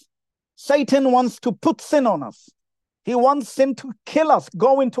has. Satan wants to put sin on us. He wants sin to kill us,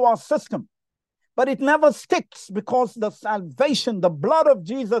 go into our system. But it never sticks, because the salvation, the blood of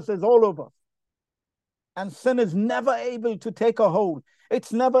Jesus is all over. And sin is never able to take a hold.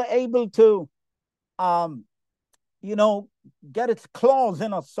 It's never able to, get its claws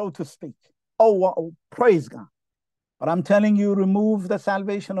in us, so to speak. Oh, praise God. But I'm telling you, remove the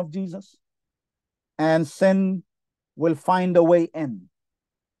salvation of Jesus, and sin will find a way in.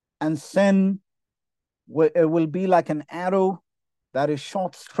 And sin will be like an arrow that is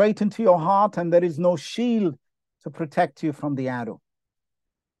shot straight into your heart, and there is no shield to protect you from the arrow.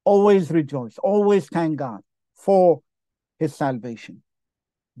 Always rejoice. Always thank God for his salvation.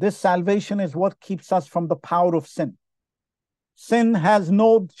 This salvation is what keeps us from the power of sin. Sin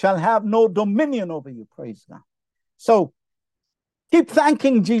shall have no dominion over you. Praise God. So keep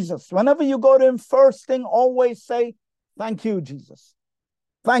thanking Jesus. Whenever you go to him, first thing, always say, thank you, Jesus.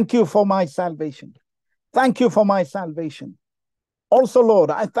 Thank you for my salvation. Thank you for my salvation. Also,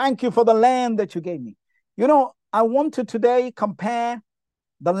 Lord, I thank you for the land that you gave me. I want to today compare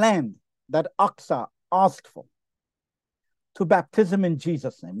the land that Achsah asked for to baptism in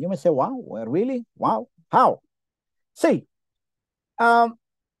Jesus' name. You may say, wow, well, really? Wow. How? See,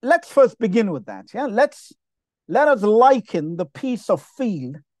 let's first begin with that. Yeah, let us liken the piece of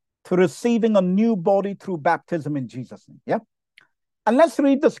field to receiving a new body through baptism in Jesus' name. Yeah. And let's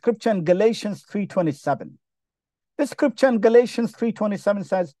read the scripture in Galatians 3:27. This scripture in Galatians 3:27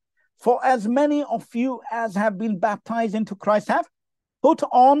 says, for as many of you as have been baptized into Christ have put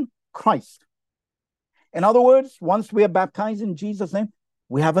on Christ. In other words, once we are baptized in Jesus' name,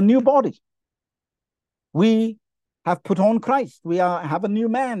 we have a new body. We have put on Christ. We have a new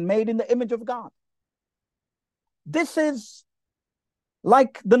man made in the image of God. This is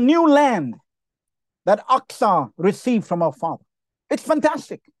like the new land that Achsah received from our father. It's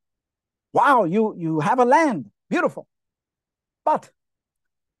fantastic. Wow, you have a land. Beautiful. But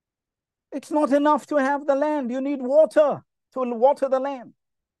it's not enough to have the land. You need water to water the land.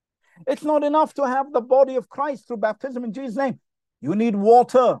 It's not enough to have the body of Christ through baptism in Jesus' name. You need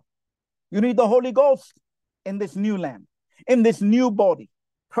water. You need the Holy Ghost in this new land, in this new body.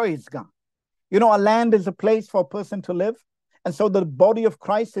 Praise God. You know, a land is a place for a person to live. And so the body of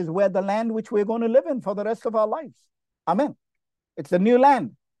Christ is where the land which we're going to live in for the rest of our lives. Amen. It's a new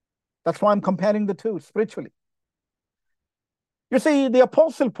land. That's why I'm comparing the two spiritually. You see, the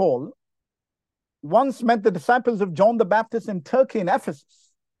Apostle Paul once met the disciples of John the Baptist in Turkey, in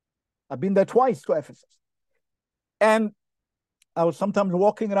Ephesus. I've been there twice to Ephesus. And I was sometimes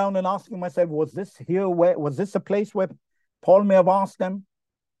walking around and asking myself, was this a place where Paul may have asked them?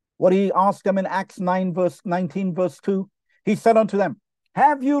 What he asked them in Acts 9, verse 19, verse 2. He said unto them,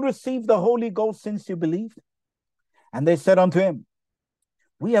 have you received the Holy Ghost since you believed? And they said unto him,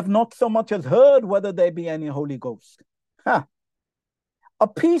 we have not so much as heard whether there be any Holy Ghost. Huh. A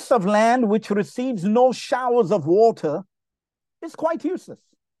piece of land which receives no showers of water is quite useless.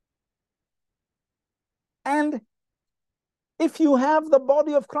 And if you have the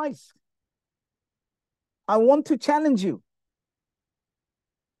body of Christ, I want to challenge you.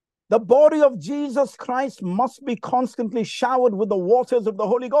 The body of Jesus Christ must be constantly showered with the waters of the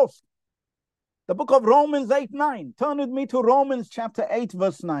Holy Ghost. The book of Romans 8:9. Turn with me to Romans chapter 8,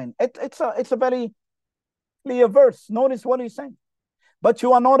 verse 9. It's a very clear verse. Notice what he's saying. But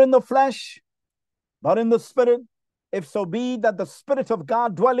you are not in the flesh, but in the Spirit, if so be that the Spirit of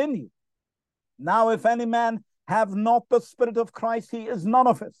God dwell in you. Now, if any man have not the Spirit of Christ, he is none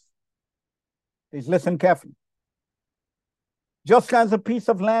of his. Please listen carefully. Just as a piece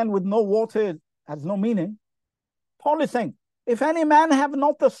of land with no water has no meaning, Paul is saying, if any man have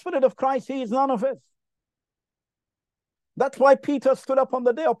not the Spirit of Christ, he is none of his. That's why Peter stood up on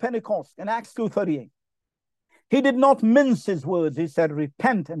the day of Pentecost in Acts 2:38. He did not mince his words. He said,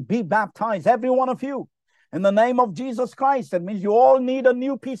 repent and be baptized, every one of you, in the name of Jesus Christ. That means you all need a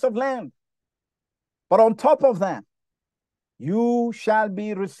new piece of land. But on top of that, you shall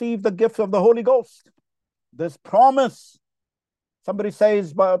receive the gift of the Holy Ghost. This promise. Somebody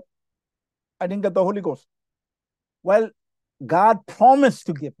says, but I didn't get the Holy Ghost. Well, God promised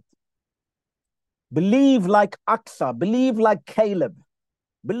to give it. Believe like Achsah. Believe like Caleb.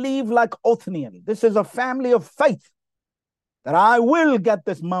 Believe like Othniel. This is a family of faith that I will get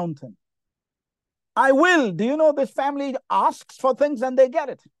this mountain. I will. Do you know this family asks for things and they get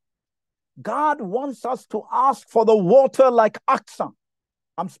it? God wants us to ask for the water like Achsah.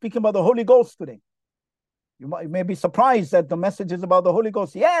 I'm speaking about the Holy Ghost today. You may be surprised that the message is about the Holy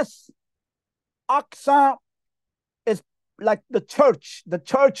Ghost. Yes, Achsah is like the church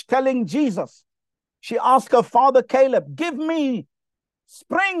telling Jesus. She asked her father Caleb, give me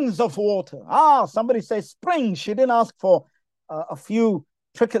springs of water. Somebody says springs. She didn't ask for a few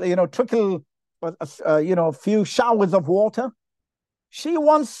a few showers of water. She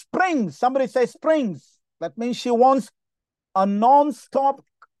wants springs. Somebody says springs. That means she wants a non-stop,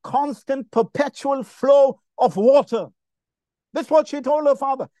 constant, perpetual flow of water. That's what she told her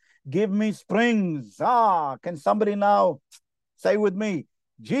father. Give me springs. Can somebody now say with me,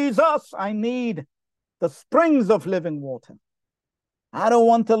 Jesus, I need the springs of living water. I don't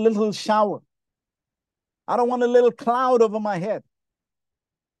want a little shower. I don't want a little cloud over my head.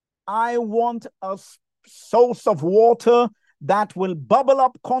 I want a source of water that will bubble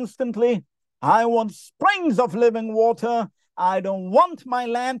up constantly. I want springs of living water. I don't want my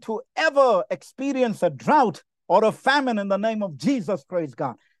land to ever experience a drought or a famine in the name of Jesus, praise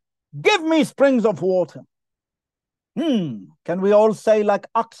God. Give me springs of water. Can we all say like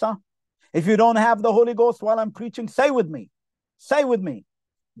Achsah? If you don't have the Holy Ghost while I'm preaching, say with me. Say with me.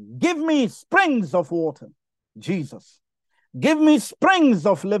 Give me springs of water, Jesus. Give me springs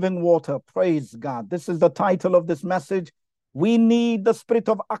of living water, praise God. This is the title of this message. We need the spirit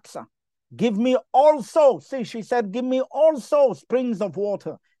of Achsah. Give me also, see, she said, give me also springs of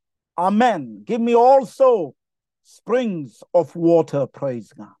water. Amen. Give me also springs of water,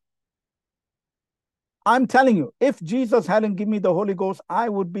 praise God. I'm telling you, if Jesus hadn't given me the Holy Ghost, I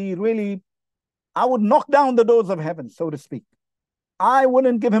would knock down the doors of heaven, so to speak. I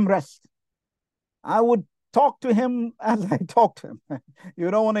wouldn't give him rest. I would talk to him as I talk to him.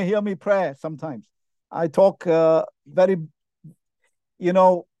 You don't want to hear me pray sometimes. I talk very,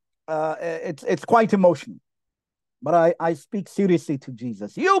 it's quite emotional. But I speak seriously to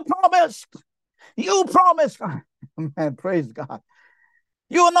Jesus. You promised. Man, praise God.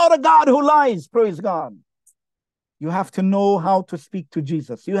 You are not a God who lies, praise God. You have to know how to speak to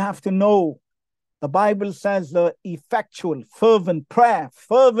Jesus. You have to know. The Bible says the effectual, fervent prayer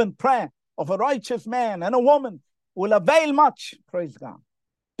of a righteous man and a woman will avail much, praise God.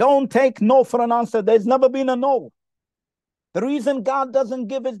 Don't take no for an answer. There's never been a no. The reason God doesn't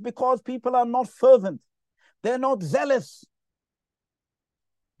give is because people are not fervent. They're not zealous.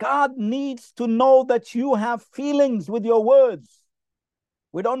 God needs to know that you have feelings with your words.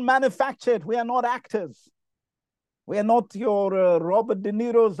 We don't manufacture it. We are not actors. We are not your Robert De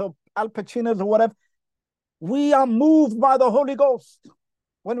Niro's or Al Pacino's or whatever. We are moved by the Holy Ghost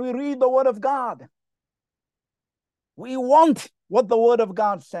when we read the Word of God. We want what the Word of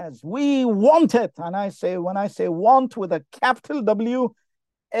God says. We want it. And when I say want with a capital W-A-N-T,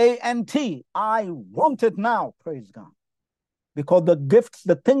 I want it now, praise God. Because the gifts,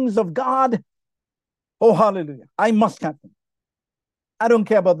 the things of God, oh, hallelujah, I must have them. I don't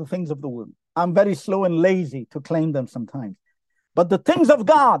care about the things of the world. I'm very slow and lazy to claim them sometimes. But the things of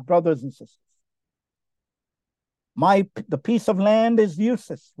God, brothers and sisters, the piece of land is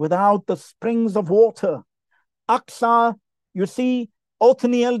useless without the springs of water. Achsah, you see,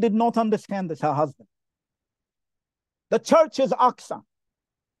 Othniel did not understand this, her husband. The church is Achsah.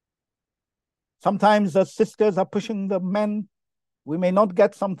 Sometimes the sisters are pushing the men. We may not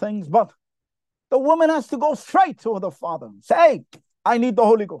get some things, but the woman has to go straight to the Father. Say, hey, I need the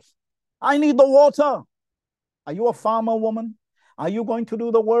Holy Ghost. I need the water. Are you a farmer woman? Are you going to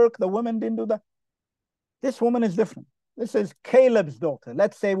do the work? The women didn't do that. This woman is different. This is Caleb's daughter.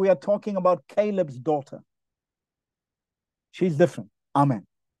 Let's say we are talking about Caleb's daughter. She's different. Amen.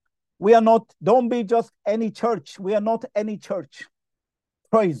 We are not, don't be just any church. We are not any church.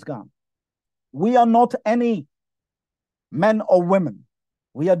 Praise God. We are not any men or women.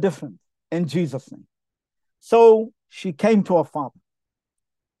 We are different in Jesus' name. So she came to her father.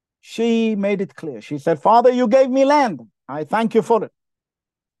 She made it clear. She said, Father, you gave me land. I thank you for it.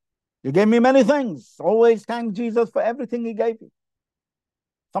 You gave me many things. Always thank Jesus for everything he gave you.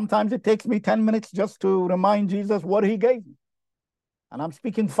 Sometimes it takes me 10 minutes just to remind Jesus what he gave me. And I'm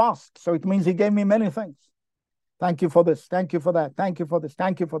speaking fast, so it means he gave me many things. Thank you for this. Thank you for that. Thank you for this.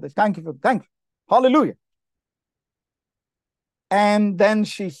 Thank you for this. Thank you for that. Thank you. Hallelujah. And then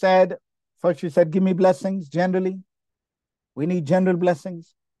she said, first she said, give me blessings generally. We need general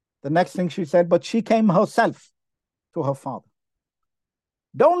blessings. The next thing she said, but she came herself to her father.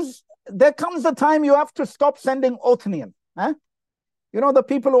 There comes a time you have to stop sending Othniel. Huh? You know, the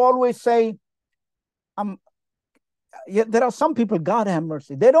people who always say, there are some people, God have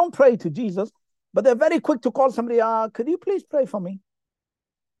mercy. They don't pray to Jesus, but they're very quick to call somebody, could you please pray for me?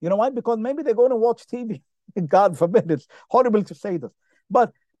 You know why? Because maybe they're going to watch TV. God forbid, it's horrible to say this.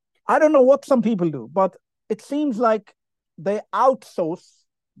 But I don't know what some people do, but it seems like they outsource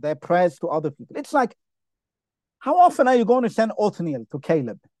their prayers to other people. It's like, how often are you going to send Othniel to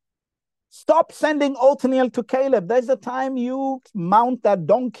Caleb? Stop sending Othniel to Caleb. There's a time you mount that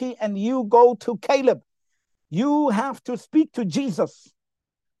donkey and you go to Caleb. You have to speak to Jesus.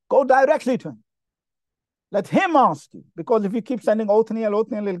 Go directly to him. Let him ask you. Because if you keep sending Othniel,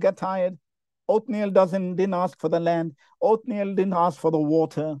 Othniel will get tired. Othniel didn't ask for the land. Othniel didn't ask for the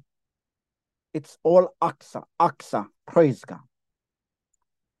water. It's all Achsah. Achsah. Praise God.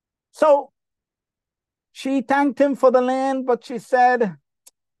 So she thanked him for the land, but she said,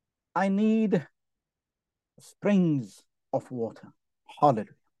 I need springs of water. Hallelujah.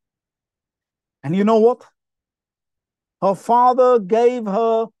 And you know what? Her father gave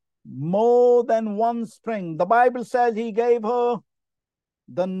her more than one spring. The Bible says he gave her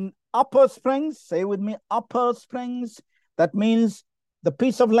the upper springs. Say with me, upper springs. That means the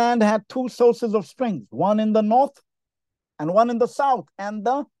piece of land had two sources of springs, one in the north and one in the south, and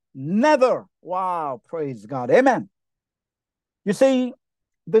the nether. Wow, praise God. Amen. You see,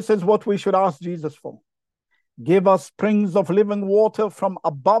 this is what we should ask Jesus for. Give us springs of living water from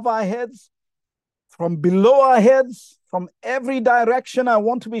above our heads, from below our heads, from every direction. I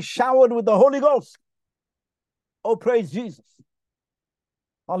want to be showered with the Holy Ghost. Oh, praise Jesus.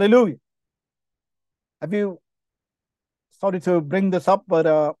 Hallelujah. Sorry to bring this up,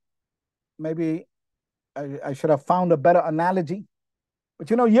 but maybe I should have found a better analogy. But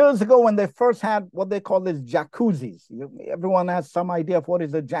you know, years ago when they first had what they call these jacuzzis, everyone has some idea of what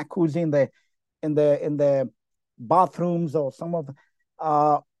is a jacuzzi in the bathrooms or some of,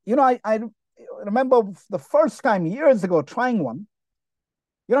 I remember the first time years ago trying one.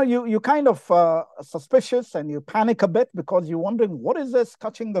 You kind of suspicious and you panic a bit because you're wondering, what is this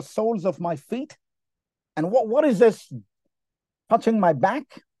touching the soles of my feet? And what is this touching my back?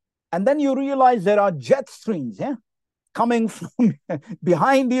 And then you realize there are jet streams, yeah, coming from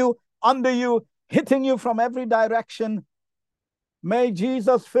behind you, under you, hitting you from every direction. May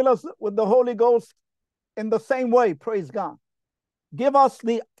Jesus fill us with the Holy Ghost in the same way, praise God. Give us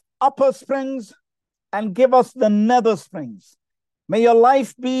the upper springs and give us the nether springs. May your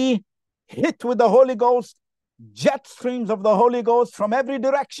life be hit with the Holy Ghost, jet streams of the Holy Ghost from every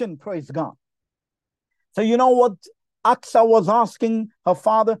direction, praise God. So you know what Achsah was asking her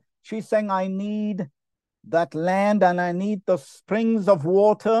father? She's saying, I need that land and I need the springs of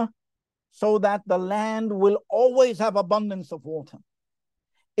water so that the land will always have abundance of water.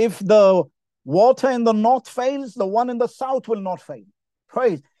 If the water in the north fails, the one in the south will not fail.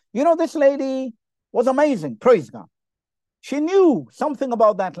 Praise. This lady was amazing. Praise God. She knew something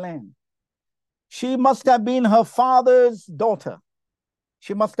about that land. She must have been her father's daughter.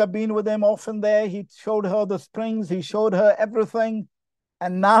 She must have been with him often there. He showed her the springs. He showed her everything.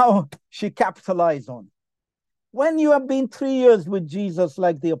 And now she capitalized on it. When you have been 3 years with Jesus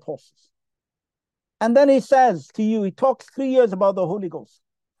like the apostles, and then he says to you, he talks 3 years about the Holy Ghost.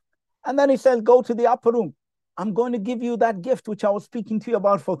 And then he says, go to the upper room. I'm going to give you that gift which I was speaking to you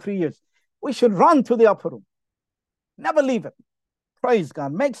about for 3 years. We should run to the upper room. Never leave it. Praise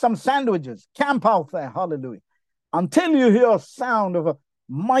God. Make some sandwiches. Camp out there. Hallelujah. Until you hear a sound of a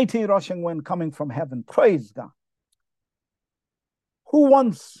mighty rushing wind coming from heaven. Praise God. Who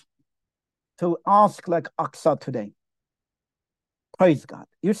wants to ask like Achsah today? Praise God.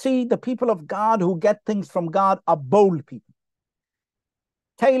 You see, the people of God who get things from God are bold people.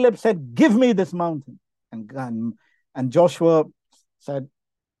 Caleb said, give me this mountain. And Joshua said,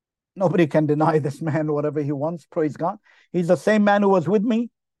 nobody can deny this man whatever he wants. Praise God. He's the same man who was with me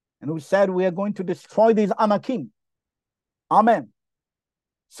and who said, we are going to destroy these Anakim. Amen.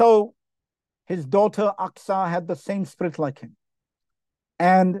 So his daughter Achsah had the same spirit like him.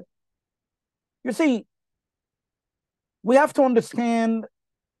 And you see, we have to understand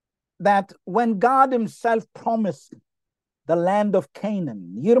that when God himself promised the land of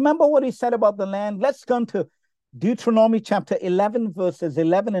Canaan, you remember what he said about the land? Let's turn to Deuteronomy chapter 11, verses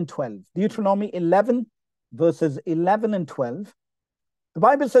 11 and 12. Deuteronomy 11, verses 11 and 12. The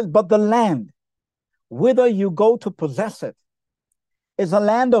Bible says, but the land whither you go to possess it is a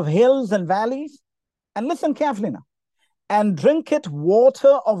land of hills and valleys. And listen carefully now. And drink it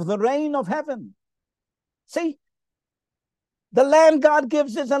water of the rain of heaven. See, the land God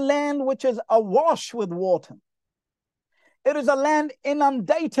gives is a land which is awash with water. It is a land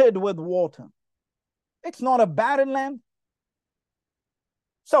inundated with water. It's not a barren land.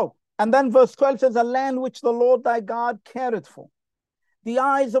 So, and then verse 12 says, a land which the Lord thy God careth for. The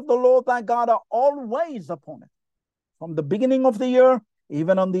eyes of the Lord thy God are always upon it, from the beginning of the year,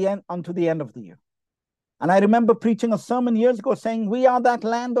 even unto the end of the year. And I remember preaching a sermon years ago saying, we are that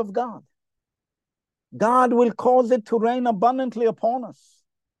land of God. God will cause it to rain abundantly upon us.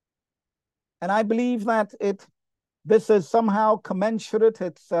 And I believe that this is somehow commensurate,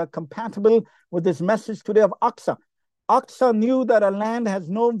 it's compatible with this message today of Achsah. Achsah knew that a land has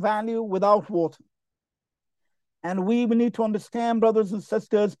no value without water. And we need to understand, brothers and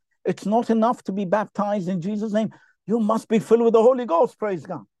sisters, it's not enough to be baptized in Jesus' name. You must be filled with the Holy Ghost, praise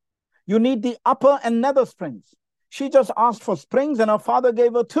God. You need the upper and nether springs. She just asked for springs and her father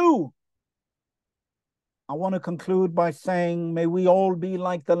gave her 2. I want to conclude by saying, may we all be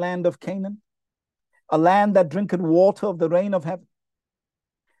like the land of Canaan, a land that drinketh water of the rain of heaven.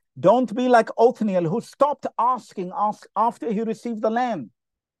 Don't be like Othniel, who stopped asking after he received the land.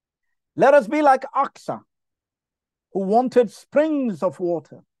 Let us be like Achsah, who wanted springs of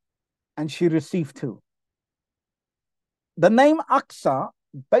water, and she received 2. The name Achsah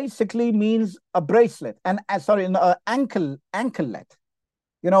basically means a bracelet, an anklet.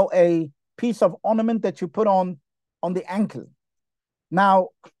 A piece of ornament that you put on the ankle. Now,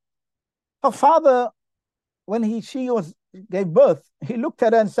 her father, when she gave birth, he looked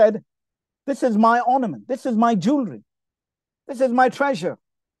at her and said, this is my ornament. This is my jewelry. This is my treasure.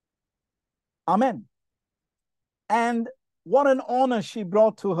 Amen. And what an honor she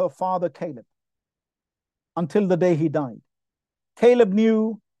brought to her father, Caleb, until the day he died. Caleb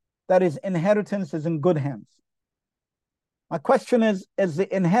knew that his inheritance is in good hands. My question is the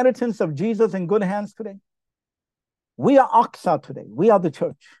inheritance of Jesus in good hands today? We are Achsah today. We are the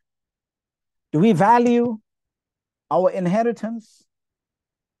church. Do we value our inheritance?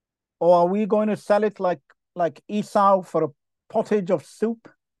 Or are we going to sell it like Esau for a pottage of soup?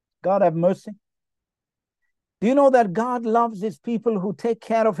 God have mercy. Do you know that God loves his people who take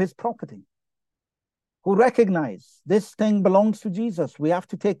care of his property, who recognize this thing belongs to Jesus? We have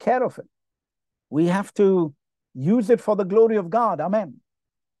to take care of it. We have to use it for the glory of God. Amen.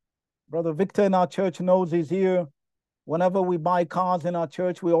 Brother Victor in our church knows he's here. Whenever we buy cars in our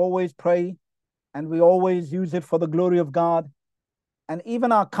church, we always pray and we always use it for the glory of God. And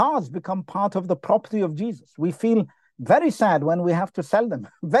even our cars become part of the property of Jesus. We feel very sad when we have to sell them.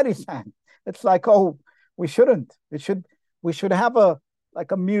 Very sad. It's like, oh, we shouldn't. We should have a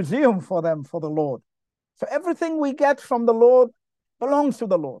museum for them for the Lord. So everything we get from the Lord belongs to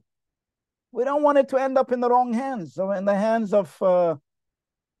the Lord. We don't want it to end up in the wrong hands, or in the hands of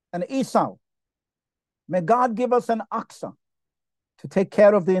an Esau. May God give us an Achsah to take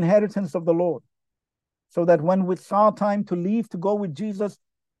care of the inheritance of the Lord, so that when it's our time to leave to go with Jesus,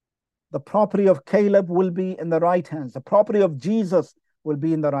 the property of Caleb will be in the right hands. The property of Jesus will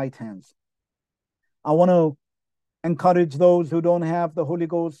be in the right hands. I want to encourage those who don't have the Holy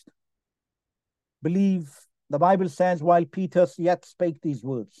Ghost. Believe, the Bible says, while Peter yet spake these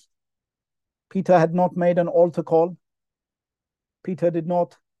words. Peter had not made an altar call. Peter did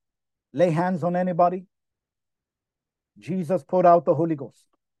not lay hands on anybody. Jesus poured out the Holy Ghost,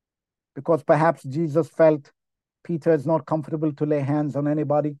 because perhaps Jesus felt Peter is not comfortable to lay hands on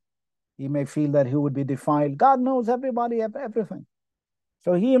anybody. He may feel that he would be defiled. God knows everybody, everything.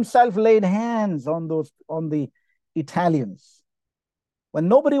 So he himself laid hands on the Italians. When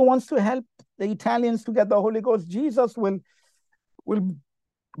nobody wants to help the Italians to get the Holy Ghost, Jesus will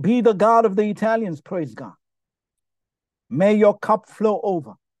be the God of the Italians. Praise God. May your cup flow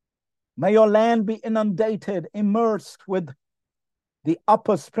over. May your land be inundated, immersed with the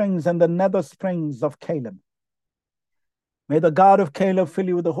upper springs and the nether springs of Caleb. May the God of Caleb fill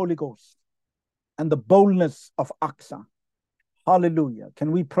you with the Holy Ghost and the boldness of Achsah. Hallelujah.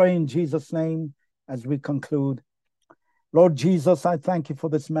 Can we pray in Jesus' name as we conclude? Lord Jesus, I thank you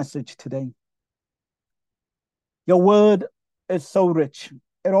for this message today. Your word is so rich.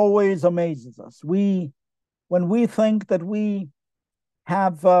 It always amazes us. When we think that we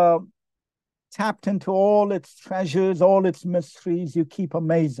have tapped into all its treasures, all its mysteries, you keep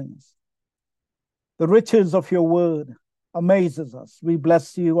amazing us. The riches of your word amazes us. We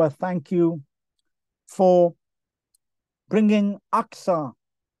bless you. I thank you for bringing Achsah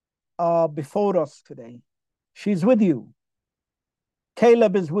before us today. She's with you.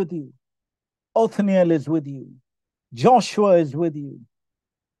 Caleb is with you. Othniel is with you. Joshua is with you.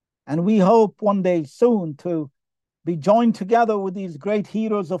 And we hope one day soon to be joined together with these great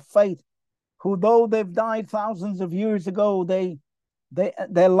heroes of faith, who, though they've died thousands of years ago,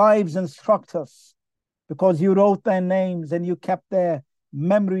 their lives instruct us, because you wrote their names and you kept their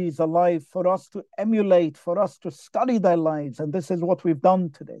memories alive for us to emulate, for us to study their lives. And this is what we've done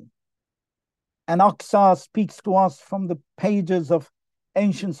today. And Achsah speaks to us from the pages of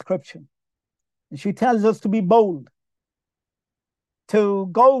ancient scripture. And she tells us to be bold, to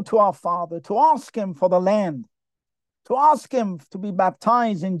go to our Father, to ask him for the land, to ask him to be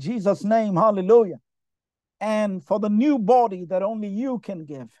baptized in Jesus' name, hallelujah, and for the new body that only you can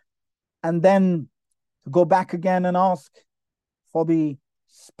give, and then to go back again and ask for the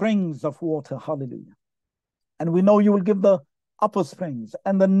springs of water, hallelujah. And we know you will give the upper springs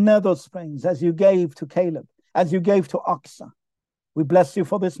and the nether springs, as you gave to Caleb, as you gave to Achsah. We bless you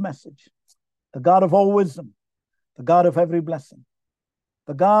for this message. The God of all wisdom, the God of every blessing,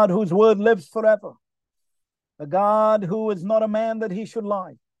 the God whose word lives forever, the God who is not a man that he should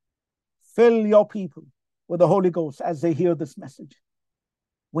lie. Fill your people with the Holy Ghost as they hear this message.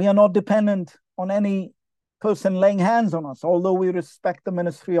 We are not dependent on any person laying hands on us, although we respect the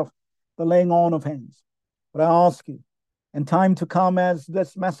ministry of the laying on of hands. But I ask you, in time to come, as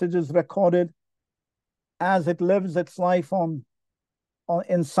this message is recorded, as it lives its life in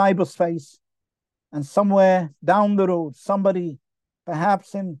cyberspace, and somewhere down the road, somebody,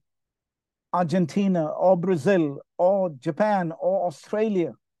 perhaps in Argentina or Brazil or Japan or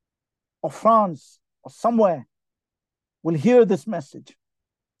Australia or France or somewhere, will hear this message.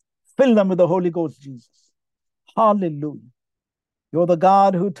 Fill them with the Holy Ghost, Jesus. Hallelujah. You're the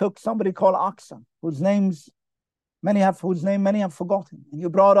God who took somebody called Achsah, whose name many have forgotten, and you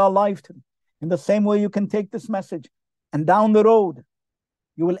brought our life to them. In the same way, you can take this message, and down the road,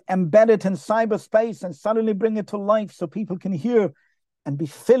 you will embed it in cyberspace and suddenly bring it to life so people can hear and be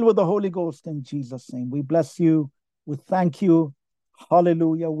filled with the Holy Ghost in Jesus' name. We bless you. We thank you.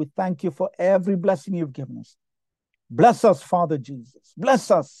 Hallelujah. We thank you for every blessing you've given us. Bless us, Father Jesus. Bless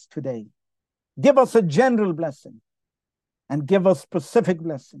us today. Give us a general blessing and give us specific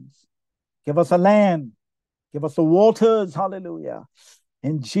blessings. Give us a land. Give us the waters. Hallelujah.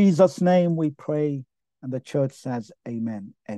 In Jesus' name we pray. And the church says, Amen.